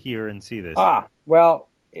to hear and see this? Well,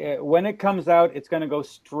 when it comes out, it's going to go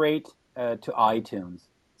straight to iTunes.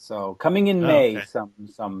 So coming in May, okay.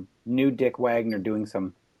 some new Dick Wagner doing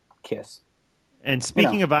some Kiss. And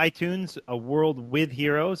speaking of iTunes, A World with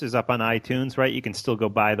Heroes is up on iTunes, right? You can still go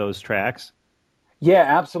buy those tracks. Yeah,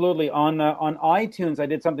 absolutely. On iTunes, I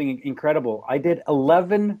did something incredible. I did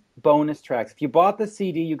 11 bonus tracks. If you bought the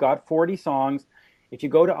CD, you got 40 songs. If you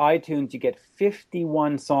go to iTunes, you get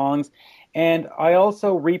 51 songs. And I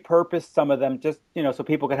also repurposed some of them just, so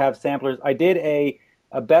people could have samplers. I did a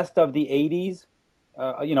best of the 80s,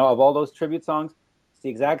 of all those tribute songs. It's the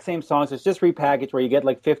exact same songs. It's just repackaged where you get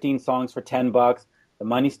like 15 songs for $10. The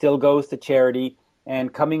money still goes to charity.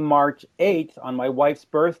 And coming March 8th, on my wife's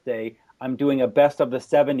birthday, I'm doing a best of the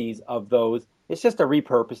 70s of those. It's just a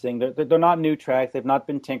repurposing. They're not new tracks. They've not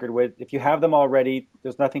been tinkered with. If you have them already,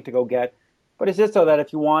 there's nothing to go get. But it's just so that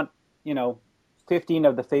if you want, 15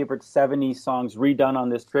 of the favorite 70s songs redone on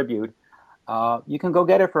this tribute, you can go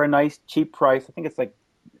get it for a nice cheap price. I think it's like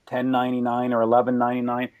 $10.99 or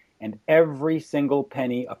 $11.99, and every single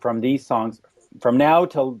penny from these songs, from now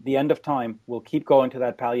till the end of time, will keep going to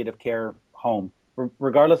that palliative care home,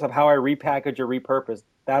 regardless of how I repackage or repurpose.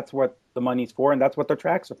 That's what the money's for, and that's what their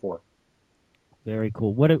tracks are for. Very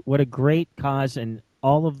cool. What a great cause, and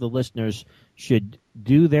all of the listeners should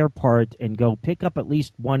do their part and go pick up at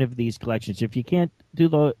least one of these collections. If you can't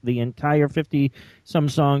do the entire 50-some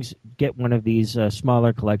songs, get one of these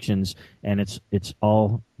smaller collections, and it's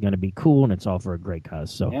all going to be cool, and it's all for a great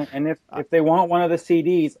cause. So, yeah, and if they want one of the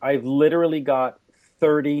CDs, I've literally got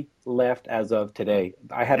 30 left as of today.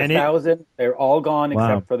 I had 1,000. They're all gone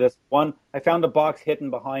except for this one. I found a box hidden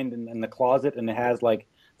behind in the closet, and it has like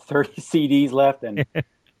 30 CDs left, and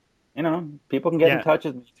people can get in touch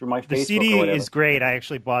with me through my Facebook. The CD or whatever. is great. I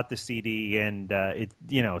actually bought the CD, and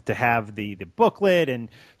to have the booklet and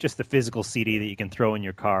just the physical CD that you can throw in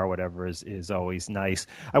your car or whatever is always nice.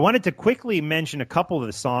 I wanted to quickly mention a couple of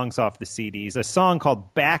the songs off the CDs. A song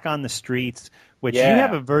called "Back on the Streets," which you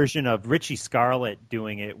have a version of Richie Scarlett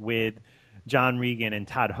doing it with John Regan and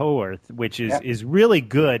Todd Howarth, which is really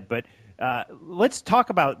good. But let's talk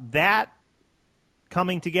about that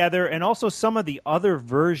coming together, and also some of the other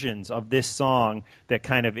versions of this song that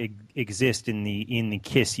kind of exist in the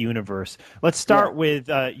Kiss universe. Let's start with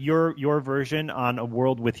your version on "A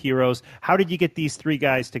World with Heroes." How did you get these three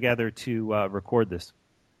guys together to record this?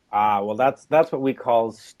 Well, that's what we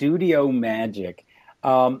call studio magic.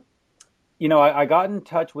 I got in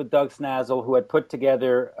touch with Doug Snazzle, who had put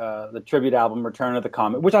together the tribute album "Return of the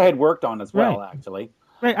Comet," which I had worked on as well, actually.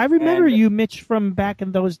 Right, I remember you, Mitch, from back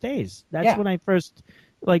in those days. That's when I first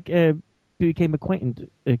became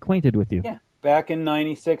acquainted with you. Yeah, back in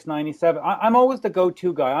 96, 97. I'm always the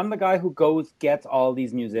go-to guy. I'm the guy who gets all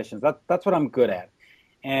these musicians. That's what I'm good at.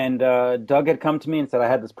 And Doug had come to me and said, I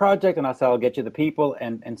had this project, and I said, I'll get you the people,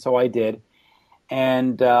 and so I did.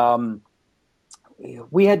 And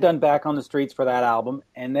we had done Back on the Streets for that album,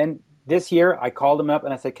 and then this year, I called him up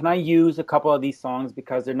and I said, can I use a couple of these songs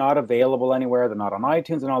because they're not available anywhere, they're not on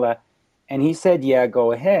iTunes and all that. And he said, yeah,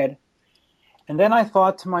 go ahead. And then I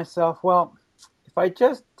thought to myself, well, if I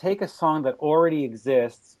just take a song that already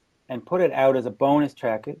exists and put it out as a bonus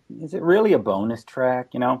track, is it really a bonus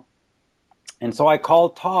track, And so I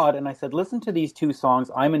called Todd and I said, listen to these two songs,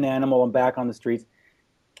 I'm an Animal and Back on the Streets.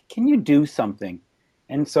 Can you do something?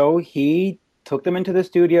 And so he took them into the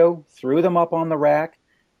studio, threw them up on the rack,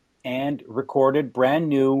 and recorded brand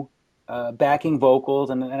new backing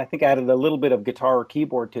vocals, and I think added a little bit of guitar or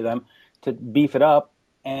keyboard to them to beef it up.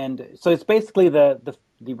 And so it's basically the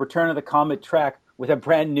Return of the Comet track with a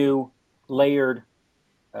brand new layered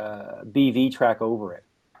BV track over it.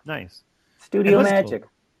 Nice. Studio magic.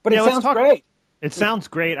 Cool. But it sounds great. It sounds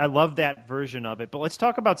great. I love that version of it. But let's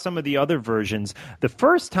talk about some of the other versions. The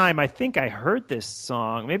first time I think I heard this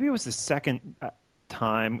song, maybe it was the second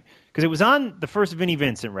time, because it was on the first Vinnie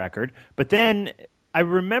Vincent record, but then I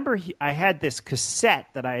remember I had this cassette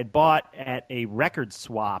that I had bought at a record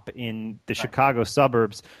swap in the Chicago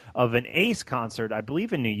suburbs of an Ace concert, I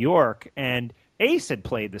believe in New York, and Ace had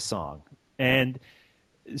played the song. And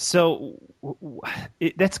so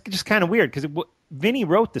that's just kind of weird, because Vinnie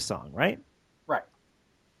wrote the song, right? Right.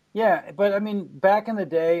 Yeah, but I mean, back in the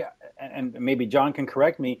day, and maybe John can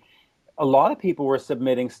correct me, a lot of people were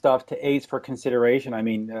submitting stuff to Ace for consideration. I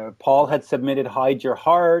mean, Paul had submitted "Hide Your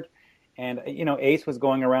Heart," and Ace was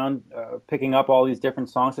going around picking up all these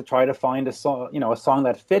different songs to try to find a song, a song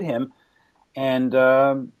that fit him. And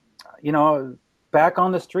Back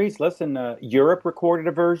on the Streets. Listen, Europe recorded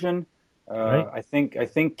a version. Right. I think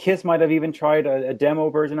Kiss might have even tried a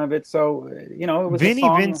demo version of it. So it was Vinnie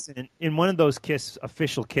Vincent in one of those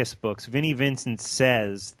official Kiss books. Vinnie Vincent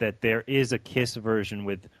says that there is a Kiss version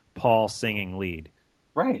with Paul singing lead.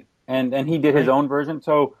 Right. And he did his own version.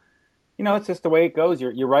 So, it's just the way it goes.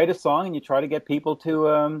 You write a song and you try to get people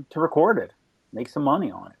to record it, make some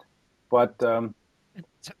money on it. But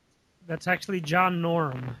that's actually John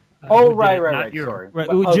Norm. Right. Sorry. Right.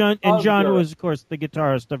 John was, of course, the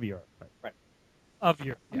guitarist of Europe. Right. Of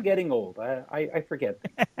Europe. I'm getting old. I forget.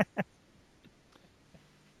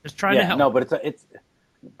 Just trying to help. No, but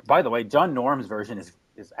By the way, John Norm's version is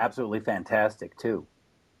absolutely fantastic too.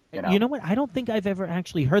 You know what? I don't think I've ever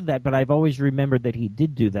actually heard that, but I've always remembered that he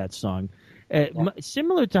did do that song.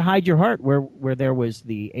 Similar to Hide Your Heart, where there was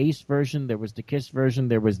the Ace version, there was the Kiss version,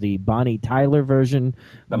 there was the Bonnie Tyler version,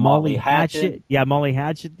 the Molly Hatchet. Yeah, Molly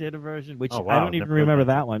Hatchet did a version, which Oh, wow. I don't even remember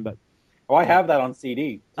that one. But I have that on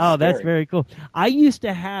CD. Oh, that's very cool. I used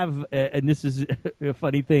to have, and this is a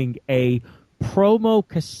funny thing, a promo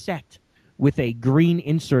cassette with a green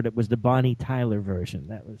insert. It was the Bonnie Tyler version.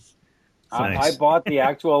 That was... I bought the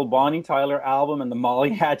actual Bonnie Tyler album and the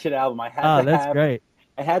Molly Hatchet album. That's great.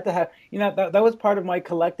 I had to have, that was part of my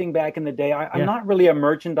collecting back in the day. I'm not really a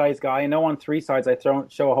merchandise guy. I know on 3 Sides I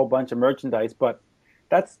show a whole bunch of merchandise, but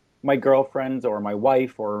that's my girlfriend's or my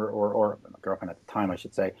wife or my girlfriend at the time, I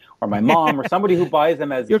should say, or my mom or somebody who buys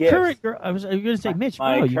them as Your gifts. current girl. I was going to say, Mitch,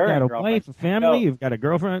 you've got a wife, a family, you've got a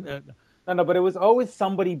girlfriend. No, but it was always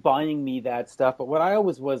somebody buying me that stuff. But what I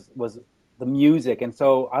always was the music, and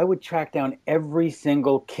so I would track down every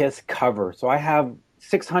single Kiss cover. So I have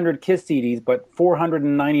 600 Kiss CDs, but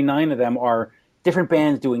 499 of them are different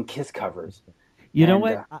bands doing Kiss covers. You know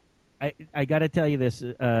what? I got to tell you this,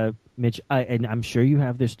 Mitch, and I'm sure you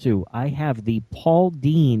have this too. I have the Paul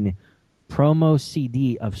Dean promo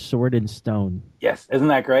CD of Sword and Stone. Yes, isn't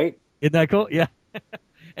that great? Isn't that cool? Yeah.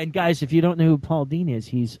 And guys, if you don't know who Paul Dean is,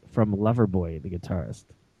 he's from Loverboy, the guitarist,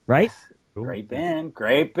 right? Yes. Great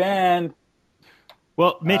band.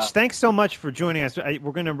 Well, Mitch, thanks so much for joining us.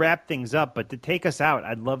 We're going to wrap things up, but to take us out,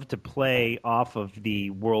 I'd love to play off of the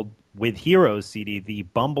World with Heroes CD, the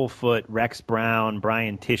Bumblefoot, Rex Brown,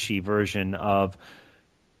 Brian Tichy version of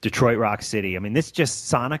Detroit Rock City. I mean, this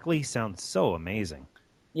just sonically sounds so amazing.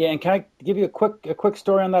 Yeah, and can I give you a quick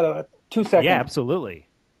story on that? 2 seconds. Yeah, absolutely.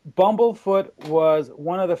 Bumblefoot was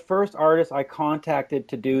one of the first artists I contacted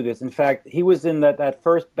to do this. In fact, he was in that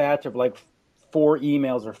first batch of like 4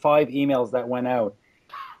 emails or 5 emails that went out.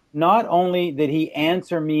 Not only did he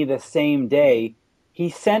answer me the same day, he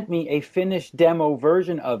sent me a finished demo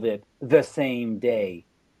version of it the same day.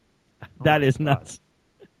 That is nuts.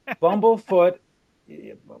 Bumblefoot,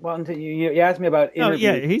 well, you asked me about interviews.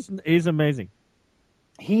 Oh, yeah, he's amazing.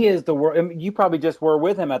 He is the world. I mean, you probably just were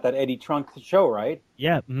with him at that Eddie Trunk show, right?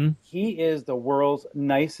 Yeah. Mm-hmm. He is the world's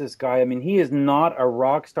nicest guy. I mean, he is not a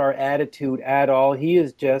rock star attitude at all. He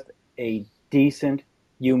is just a decent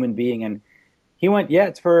human being. And he went, yeah,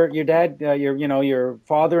 it's for your dad, your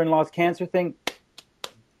father-in-law's cancer thing.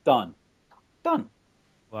 Done.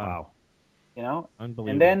 Wow. Unbelievable.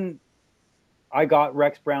 And then I got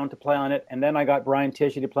Rex Brown to play on it, and then I got Brian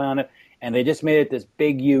Tichy to play on it, and they just made it this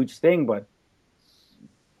big, huge thing, but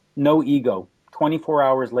no ego. 24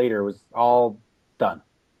 hours later, it was all done.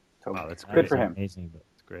 So wow, that's good for him. Amazing, but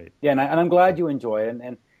it's great. Yeah, and I'm glad you enjoy it,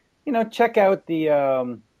 and check out the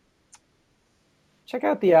album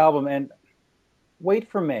and wait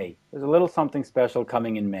for May. There's a little something special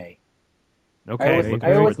coming in May. Okay,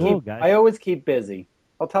 I always keep busy.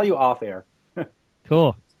 I'll tell you off air.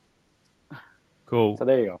 Cool. So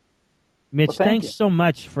there you go. Mitch, Well, thank thanks you. so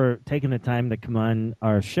much for taking the time to come on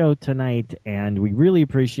our show tonight, and we really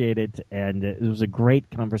appreciate it. And it was a great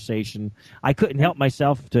conversation. I couldn't help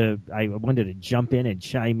myself I wanted to jump in and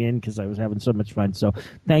chime in because I was having so much fun. So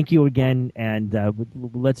thank you again, and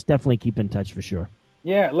let's definitely keep in touch for sure.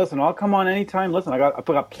 Yeah, listen, I'll come on anytime. Listen, I've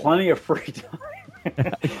got plenty of free time.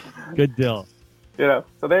 Good deal.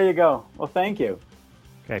 So there you go. Well, thank you.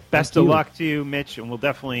 Okay, best of luck to you, Mitch, and we'll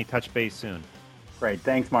definitely touch base soon. Great.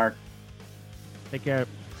 Thanks, Mark. Take care.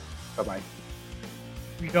 Bye-bye.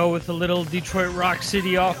 We go with a little Detroit Rock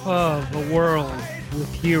City off of The World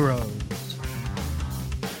with Heroes.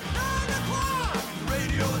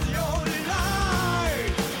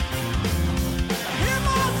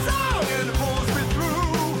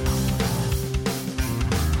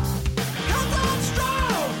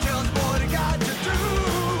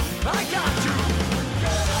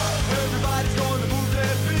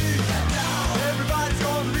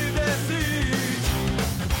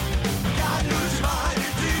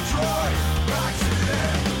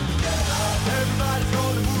 Everybody's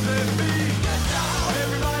gonna move their feet.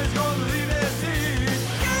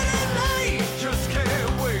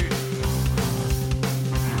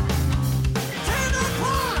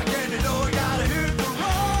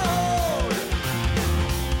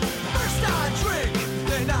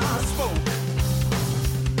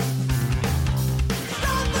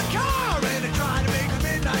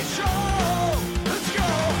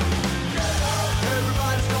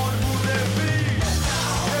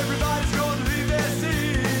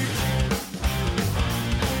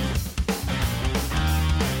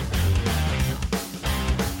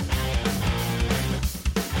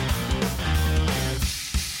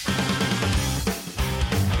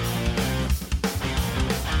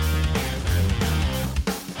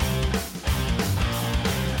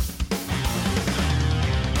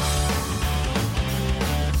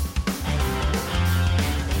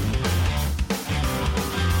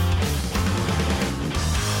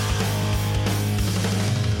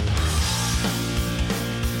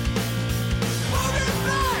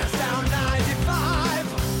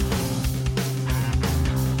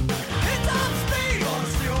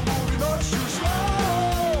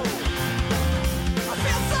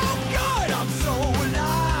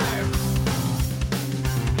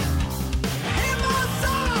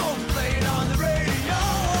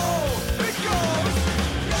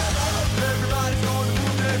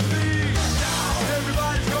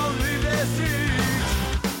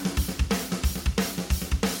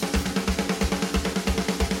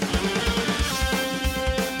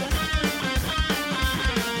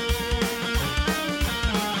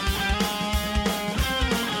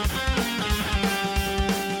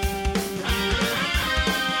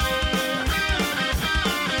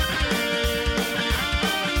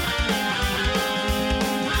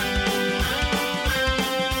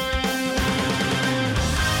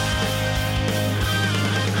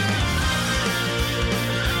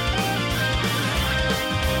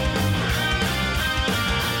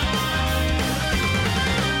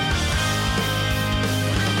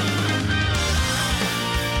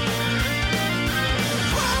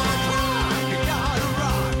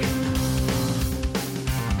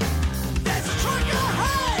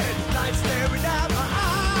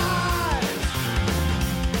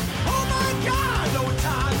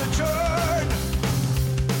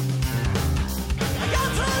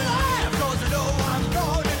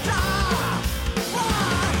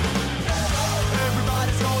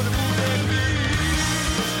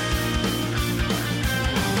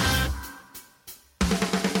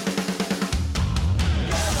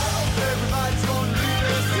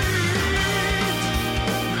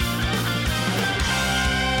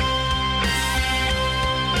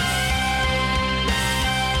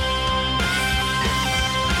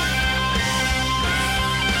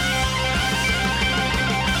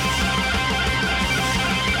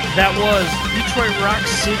 That was Detroit Rock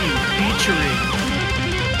City featuring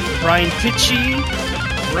Brian Tichy,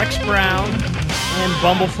 Rex Brown, and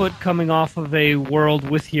Bumblefoot, coming off of A World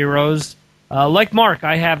with Heroes. Like Mark,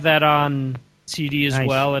 I have that on CD as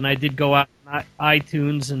well, and I did go out on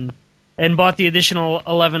iTunes and bought the additional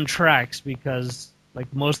 11 tracks because,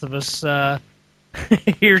 like most of us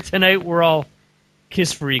here tonight, we're all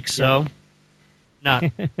Kiss freaks, so not.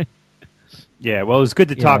 Yeah, well, it was good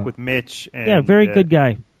to talk with Mitch. And, very good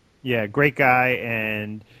guy. Yeah, great guy,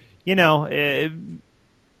 and he didn't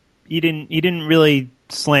really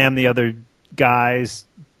slam the other guys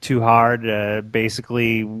too hard.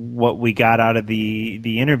 Basically, what we got out of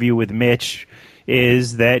the interview with Mitch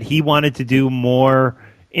is that he wanted to do more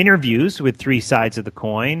interviews with three sides of the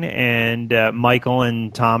coin, and Michael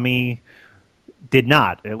and Tommy did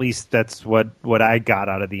not. At least that's what I got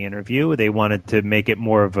out of the interview. They wanted to make it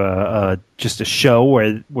more of just a show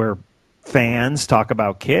where fans talk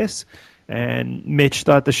about Kiss, and Mitch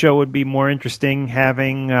thought the show would be more interesting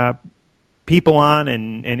having people on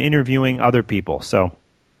and interviewing other people. So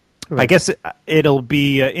I guess it'll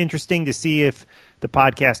be interesting to see if the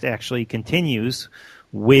podcast actually continues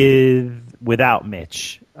without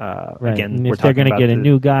Mitch. Again, if they're going to get a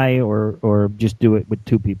new guy or just do it with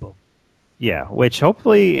two people. Yeah, which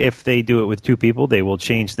hopefully if they do it with two people, they will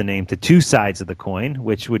change the name to Two Sides of the Coin,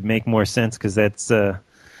 which would make more sense because that's...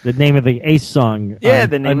 the name of the Ace song. Yeah,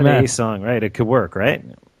 the name of the Ace song, right? It could work, right?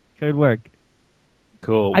 Could work.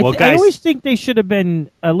 Cool. Well, guys, I always think they should have been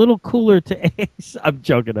a little cooler to Ace. I'm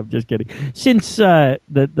joking. I'm just kidding. Since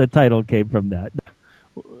the title came from that.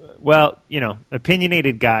 Well,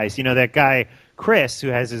 opinionated guys. That guy, Chris, who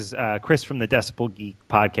has his Chris from the Decibel Geek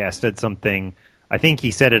podcast, said something. I think he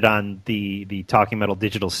said it on the Talking Metal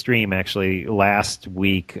digital stream actually last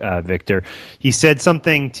week, Victor. He said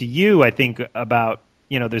something to you, I think, about,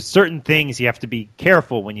 there's certain things you have to be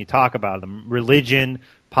careful when you talk about them. Religion,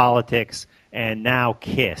 politics, and now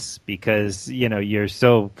Kiss, because, you're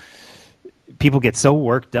so... People get so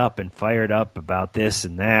worked up and fired up about this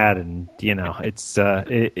and that, and, it's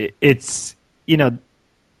the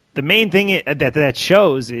main thing that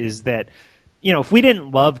shows is that, if we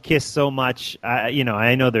didn't love Kiss so much,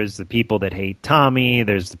 I know there's the people that hate Tommy.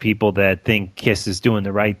 There's the people that think Kiss is doing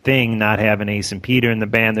the right thing, not having Ace and Peter in the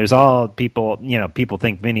band. There's all people, people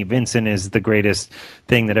think Vinnie Vincent is the greatest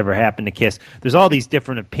thing that ever happened to Kiss. There's all these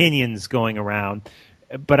different opinions going around.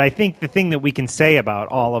 But I think the thing that we can say about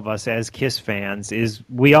all of us as Kiss fans is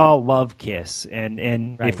we all love Kiss.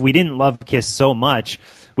 And right. If we didn't love Kiss so much,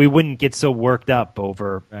 we wouldn't get so worked up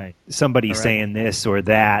over somebody saying this or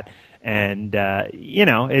that. And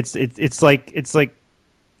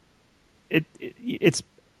it's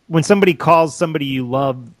when somebody calls somebody you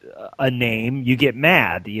love a name, you get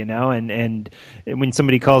mad, and when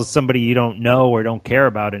somebody calls somebody you don't know or don't care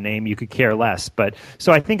about a name, you could care less. But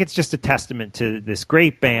so I think it's just a testament to this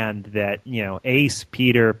great band that Ace,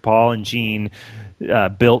 Peter, Paul, and Gene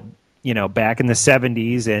built back in the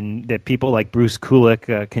 70s, and that people like Bruce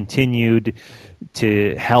Kulick continued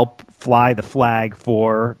to help fly the flag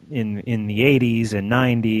for in the 80s and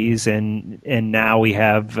 90s, and now we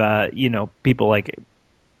have people like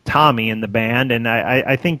Tommy in the band, and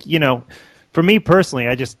I think for me personally,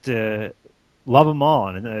 I just love them all,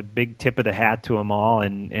 and a big tip of the hat to them all,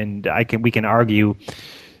 and we can argue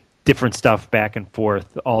different stuff back and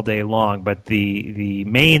forth all day long, but the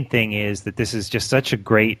main thing is that this is just such a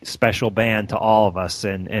great special band to all of us,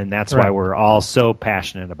 and that's why we're all so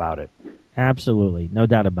passionate about it. Absolutely, no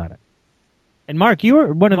doubt about it. And Mark, you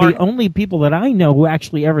were one of the only people that I know who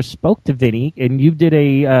actually ever spoke to Vinny, and you did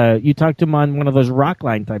you talked to him on one of those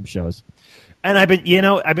Rockline type shows. And I've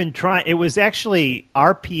been trying. It was actually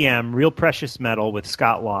RPM, Real Precious Metal, with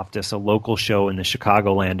Scott Loftus, a local show in the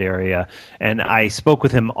Chicagoland area, and I spoke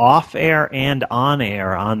with him off air and on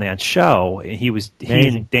air on that show. He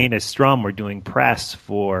and Dana Strum were doing press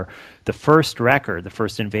for the first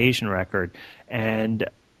Invasion record, and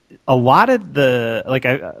a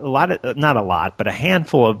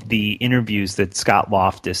handful of the interviews that Scott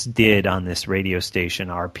Loftus did on this radio station,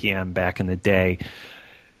 RPM, back in the day,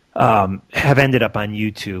 have ended up on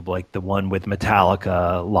YouTube, like the one with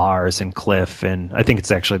Metallica, Lars, and Cliff, and I think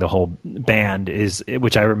it's actually the whole band,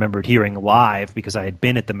 which I remembered hearing live because I had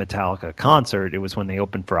been at the Metallica concert. It was when they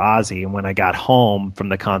opened for Ozzy, and when I got home from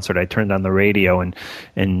the concert, I turned on the radio, and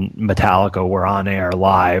Metallica were on air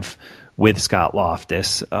live with Scott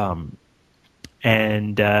Loftus.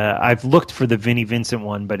 And I've looked for the Vinnie Vincent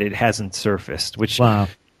one, but it hasn't surfaced, which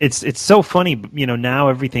it's so funny. Now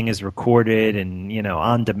everything is recorded and,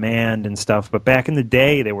 on demand and stuff. But back in the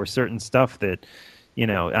day, there were certain stuff that,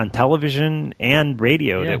 on television and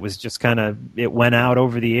radio. Yeah. That was just kind of, it went out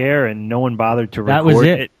over the air and no one bothered to That record was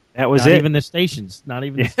it. That was Not it. even the stations. Not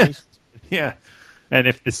even the stations. Yeah. And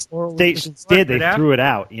if the Or stations was it did, they recorded threw it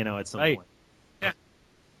out, at some Right. point.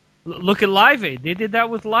 Look at Live Aid. They did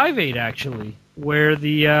that with Live Aid, actually, where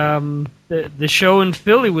the show in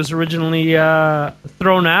Philly was originally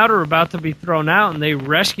thrown out or about to be thrown out, and they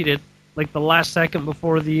rescued it like the last second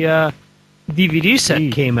before the DVD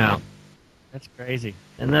set came out. That's crazy.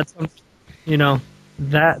 And that's,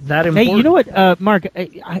 that important. Hey, you know what, Mark?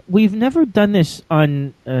 We've never done this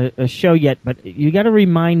on a show yet, but you got to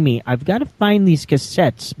remind me. I've got to find these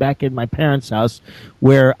cassettes back in my parents' house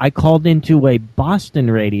where I called into a Boston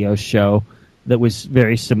radio show that was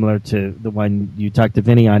very similar to the one you talked to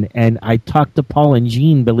Vinny on, and I talked to Paul and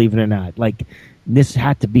Gene, believe it or not. Like, this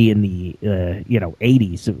had to be in the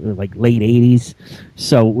 80s, like late 80s.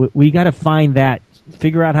 So we got to find that,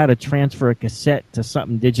 figure out how to transfer a cassette to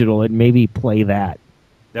something digital and maybe play that.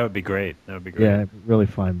 That would be great. Yeah, really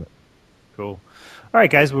fun. But. Cool. All right,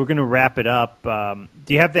 guys, we're going to wrap it up.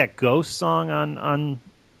 Do you have that Ghost song on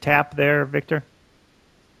tap there, Victor?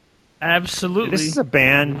 Absolutely. This is a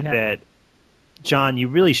band that, John, you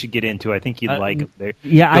really should get into. I think you'd like them.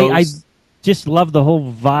 Yeah, I just love the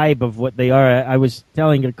whole vibe of what they are. I was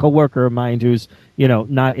telling a coworker of mine who's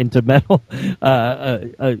not into metal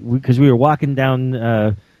because we were walking down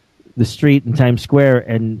the street in Times Square,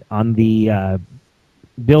 and on the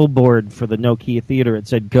billboard for the Nokia Theater it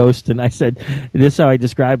said Ghost, and I said, this is how I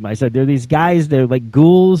described them. I said, they're these guys, they're like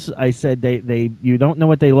ghouls. I said, they you don't know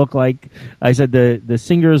what they look like. I said the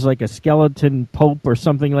singer is like a skeleton pope or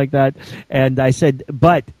something like that, and I said,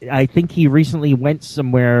 but I think he recently went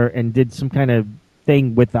somewhere and did some kind of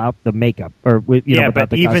thing without the makeup, or with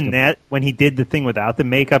but the even costume. that, when he did the thing without the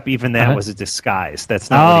makeup, even that Uh-huh. was a disguise.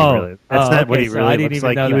 That's not what he really. That's not what okay, he so really I didn't looks even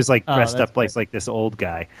like. know He that. was like Oh, dressed that's up like this old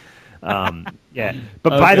guy. Yeah,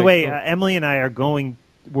 but by Okay, the way, cool. Emily and I are going.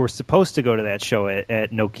 We're supposed to go to that show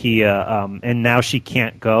at Nokia, and now she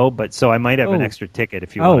can't go. But so I might have an Oh. extra ticket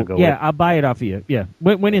if you want to go. Yeah, I'll buy it off of you. Yeah.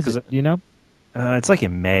 When is it? Do you know? It's like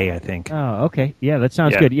in May, I think. Oh, okay. Yeah, that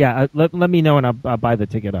sounds Yeah. good. Yeah, let me know and I'll buy the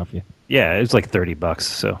ticket off you. Yeah, it was like $30.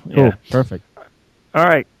 So Cool. yeah. Perfect. All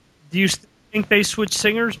right. Do you think they switched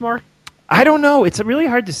singers, Mark? I don't know. It's really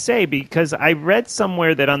hard to say because I read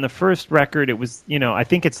somewhere that on the first record it was, I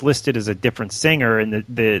think it's listed as a different singer, and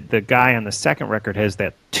the guy on the second record has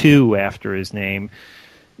that 2 after his name.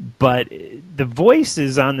 But the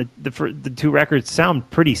voices on the two records sound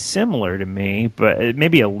pretty similar to me, but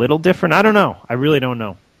maybe a little different. I don't know. I really don't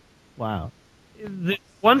know. Wow. The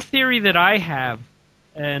one theory that I have,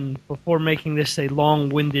 and before making this a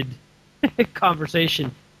long-winded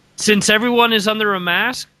conversation, since everyone is under a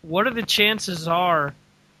mask, what are the chances or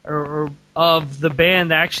of the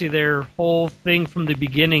band actually their whole thing from the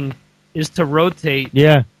beginning is to rotate,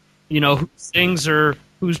 Yeah. who sings or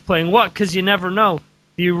who's playing what? Because you never know.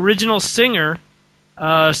 The original singer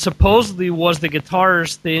supposedly was the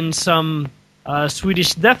guitarist in some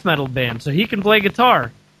Swedish death metal band, so he can play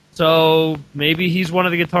guitar. So maybe he's one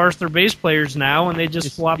of the guitarists or bass players now, and they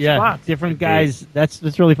just swap spots. Different guys.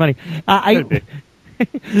 That's really funny. I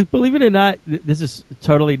believe it or not, this is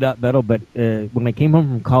totally not metal, but when I came home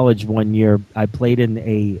from college one year, I played in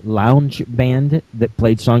a lounge band that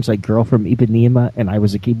played songs like Girl from Ipanema, and I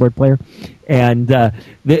was a keyboard player. And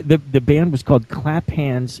the band was called Clap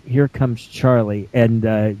Hands, Here Comes Charlie. And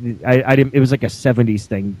I didn't, it was like a 70s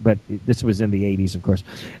thing, but this was in the 80s, of course.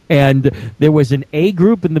 And there was an A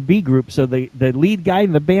group and the B group, so the lead guy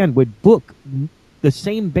in the band would book the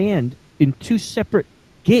same band in 2 separate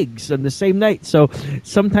gigs on the same night. So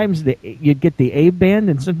sometimes you'd get the A band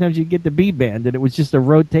and sometimes you'd get the B band, and it was just a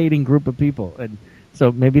rotating group of people. And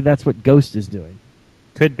so maybe that's what Ghost is doing.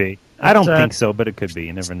 Could be. I don't think so, but it could be.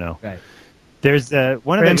 You never know. Right. There's they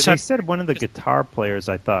said one of the guitar players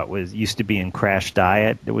I thought used to be in Crash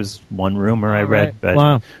Diet. There was one rumor I read, but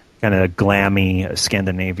Wow. kind of glammy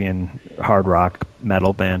Scandinavian hard rock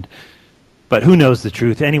metal band. But who knows the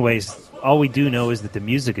truth? Anyways, all we do know is that the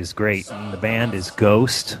music is great, and the band is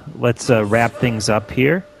Ghost. Let's wrap things up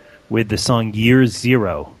here with the song Year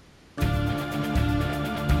Zero.